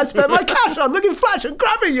mentioned. I spend my cash on looking flash and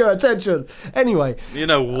grabbing your attention. Anyway, You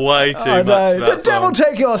know way too I much know. about The devil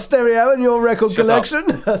take your stereo and your record Shut up.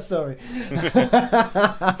 collection. Sorry.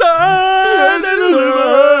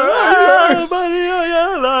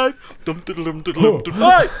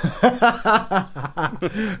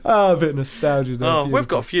 Oh, a bit of nostalgia there. Oh, we've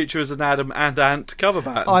Beautiful. got Future as an Adam and Ant cover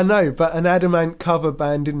band. I know, but an Adamant cover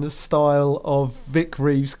band in the style of Vic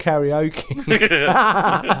Reeves karaoke.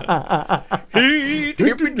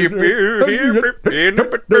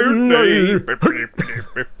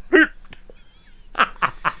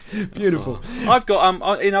 Beautiful. I've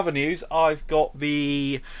got in other news, I've got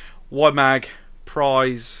the YMAG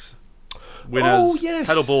prize winners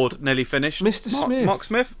pedal board nearly finished. Mr. Smith. Mark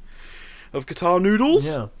Smith of Guitar Noodles.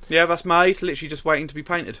 Yeah. That's made. Literally just waiting to be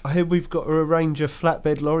painted. I hear we've got to arrange a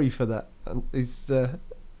flatbed lorry for that. It's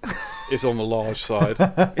It's on the large side.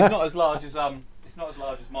 It's not as large as my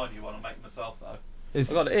new one. I'm making myself though. I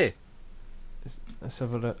got it here. Let's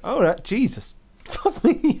have a look. Oh, Jesus. Fuck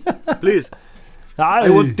me. Please. I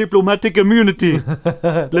want diplomatic immunity.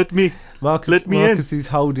 Let me. Marcus is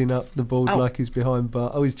holding up the board like he's behind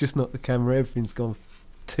bar. Oh, he's just knocked the camera. Everything's gone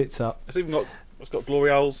tits up. It's got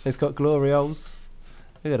glory holes. It's got glory holes.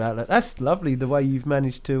 Look at that. Look. That's lovely. The way you've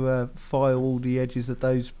managed to file all the edges of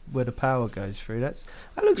those where the power goes through. That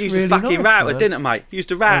looks Used really a fucking nice, router, man. didn't it, mate?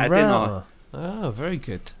 Used a router, didn't I? Oh, very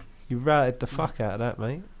good. You routed the fuck out of that,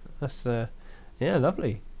 mate. That's yeah,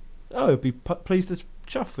 lovely. Oh, I'd be pleased as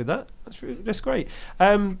chuff with that. That's great.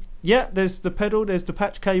 Yeah, there's the pedal, there's the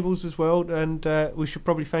patch cables as well, and we should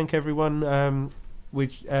probably thank everyone,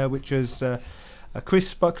 which is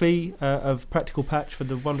Chris Buckley of Practical Patch for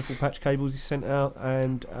the wonderful patch cables he sent out,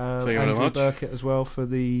 and Andrew Burkett as well for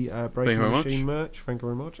the Breaking Machine merch. Thank you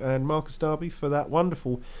very much. And Marcus Darby for that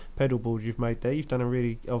wonderful pedal board you've made there. You've done a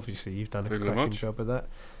cracking job of that.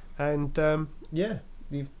 And yeah,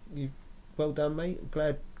 you've well done, mate.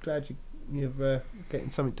 Glad you're getting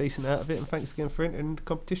something decent out of it, and thanks again for entering the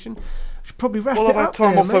competition. I should probably wrap it up. Well, I've had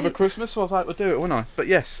time there, off mate. over Christmas, so I was able to do it, wouldn't I? But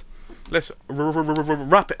yes, let's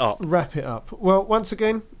wrap it up. Wrap it up. Well, once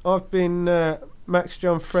again, I've been Max,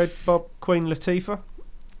 John, Fred, Bob, Queen Latifah.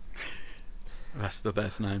 That's the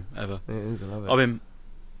best name ever. It is, I love it. I've been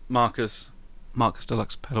Marcus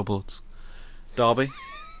Deluxe Pedalboards. Derby.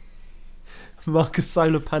 Marcus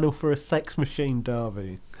Solar Panel for a Sex Machine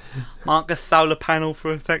Derby. Marcus Solar Panel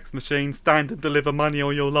for a Sex Machine. Stand and deliver money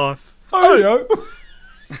all your life. Oh, yeah.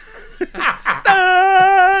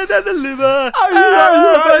 the liver.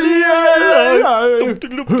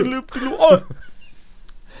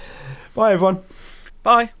 Bye, everyone.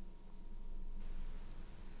 Bye.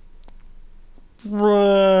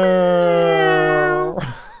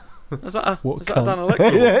 Is that What an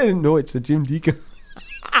electrical? No, it's a Jim Deacon.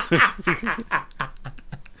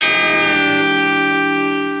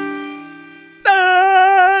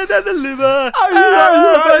 The liver.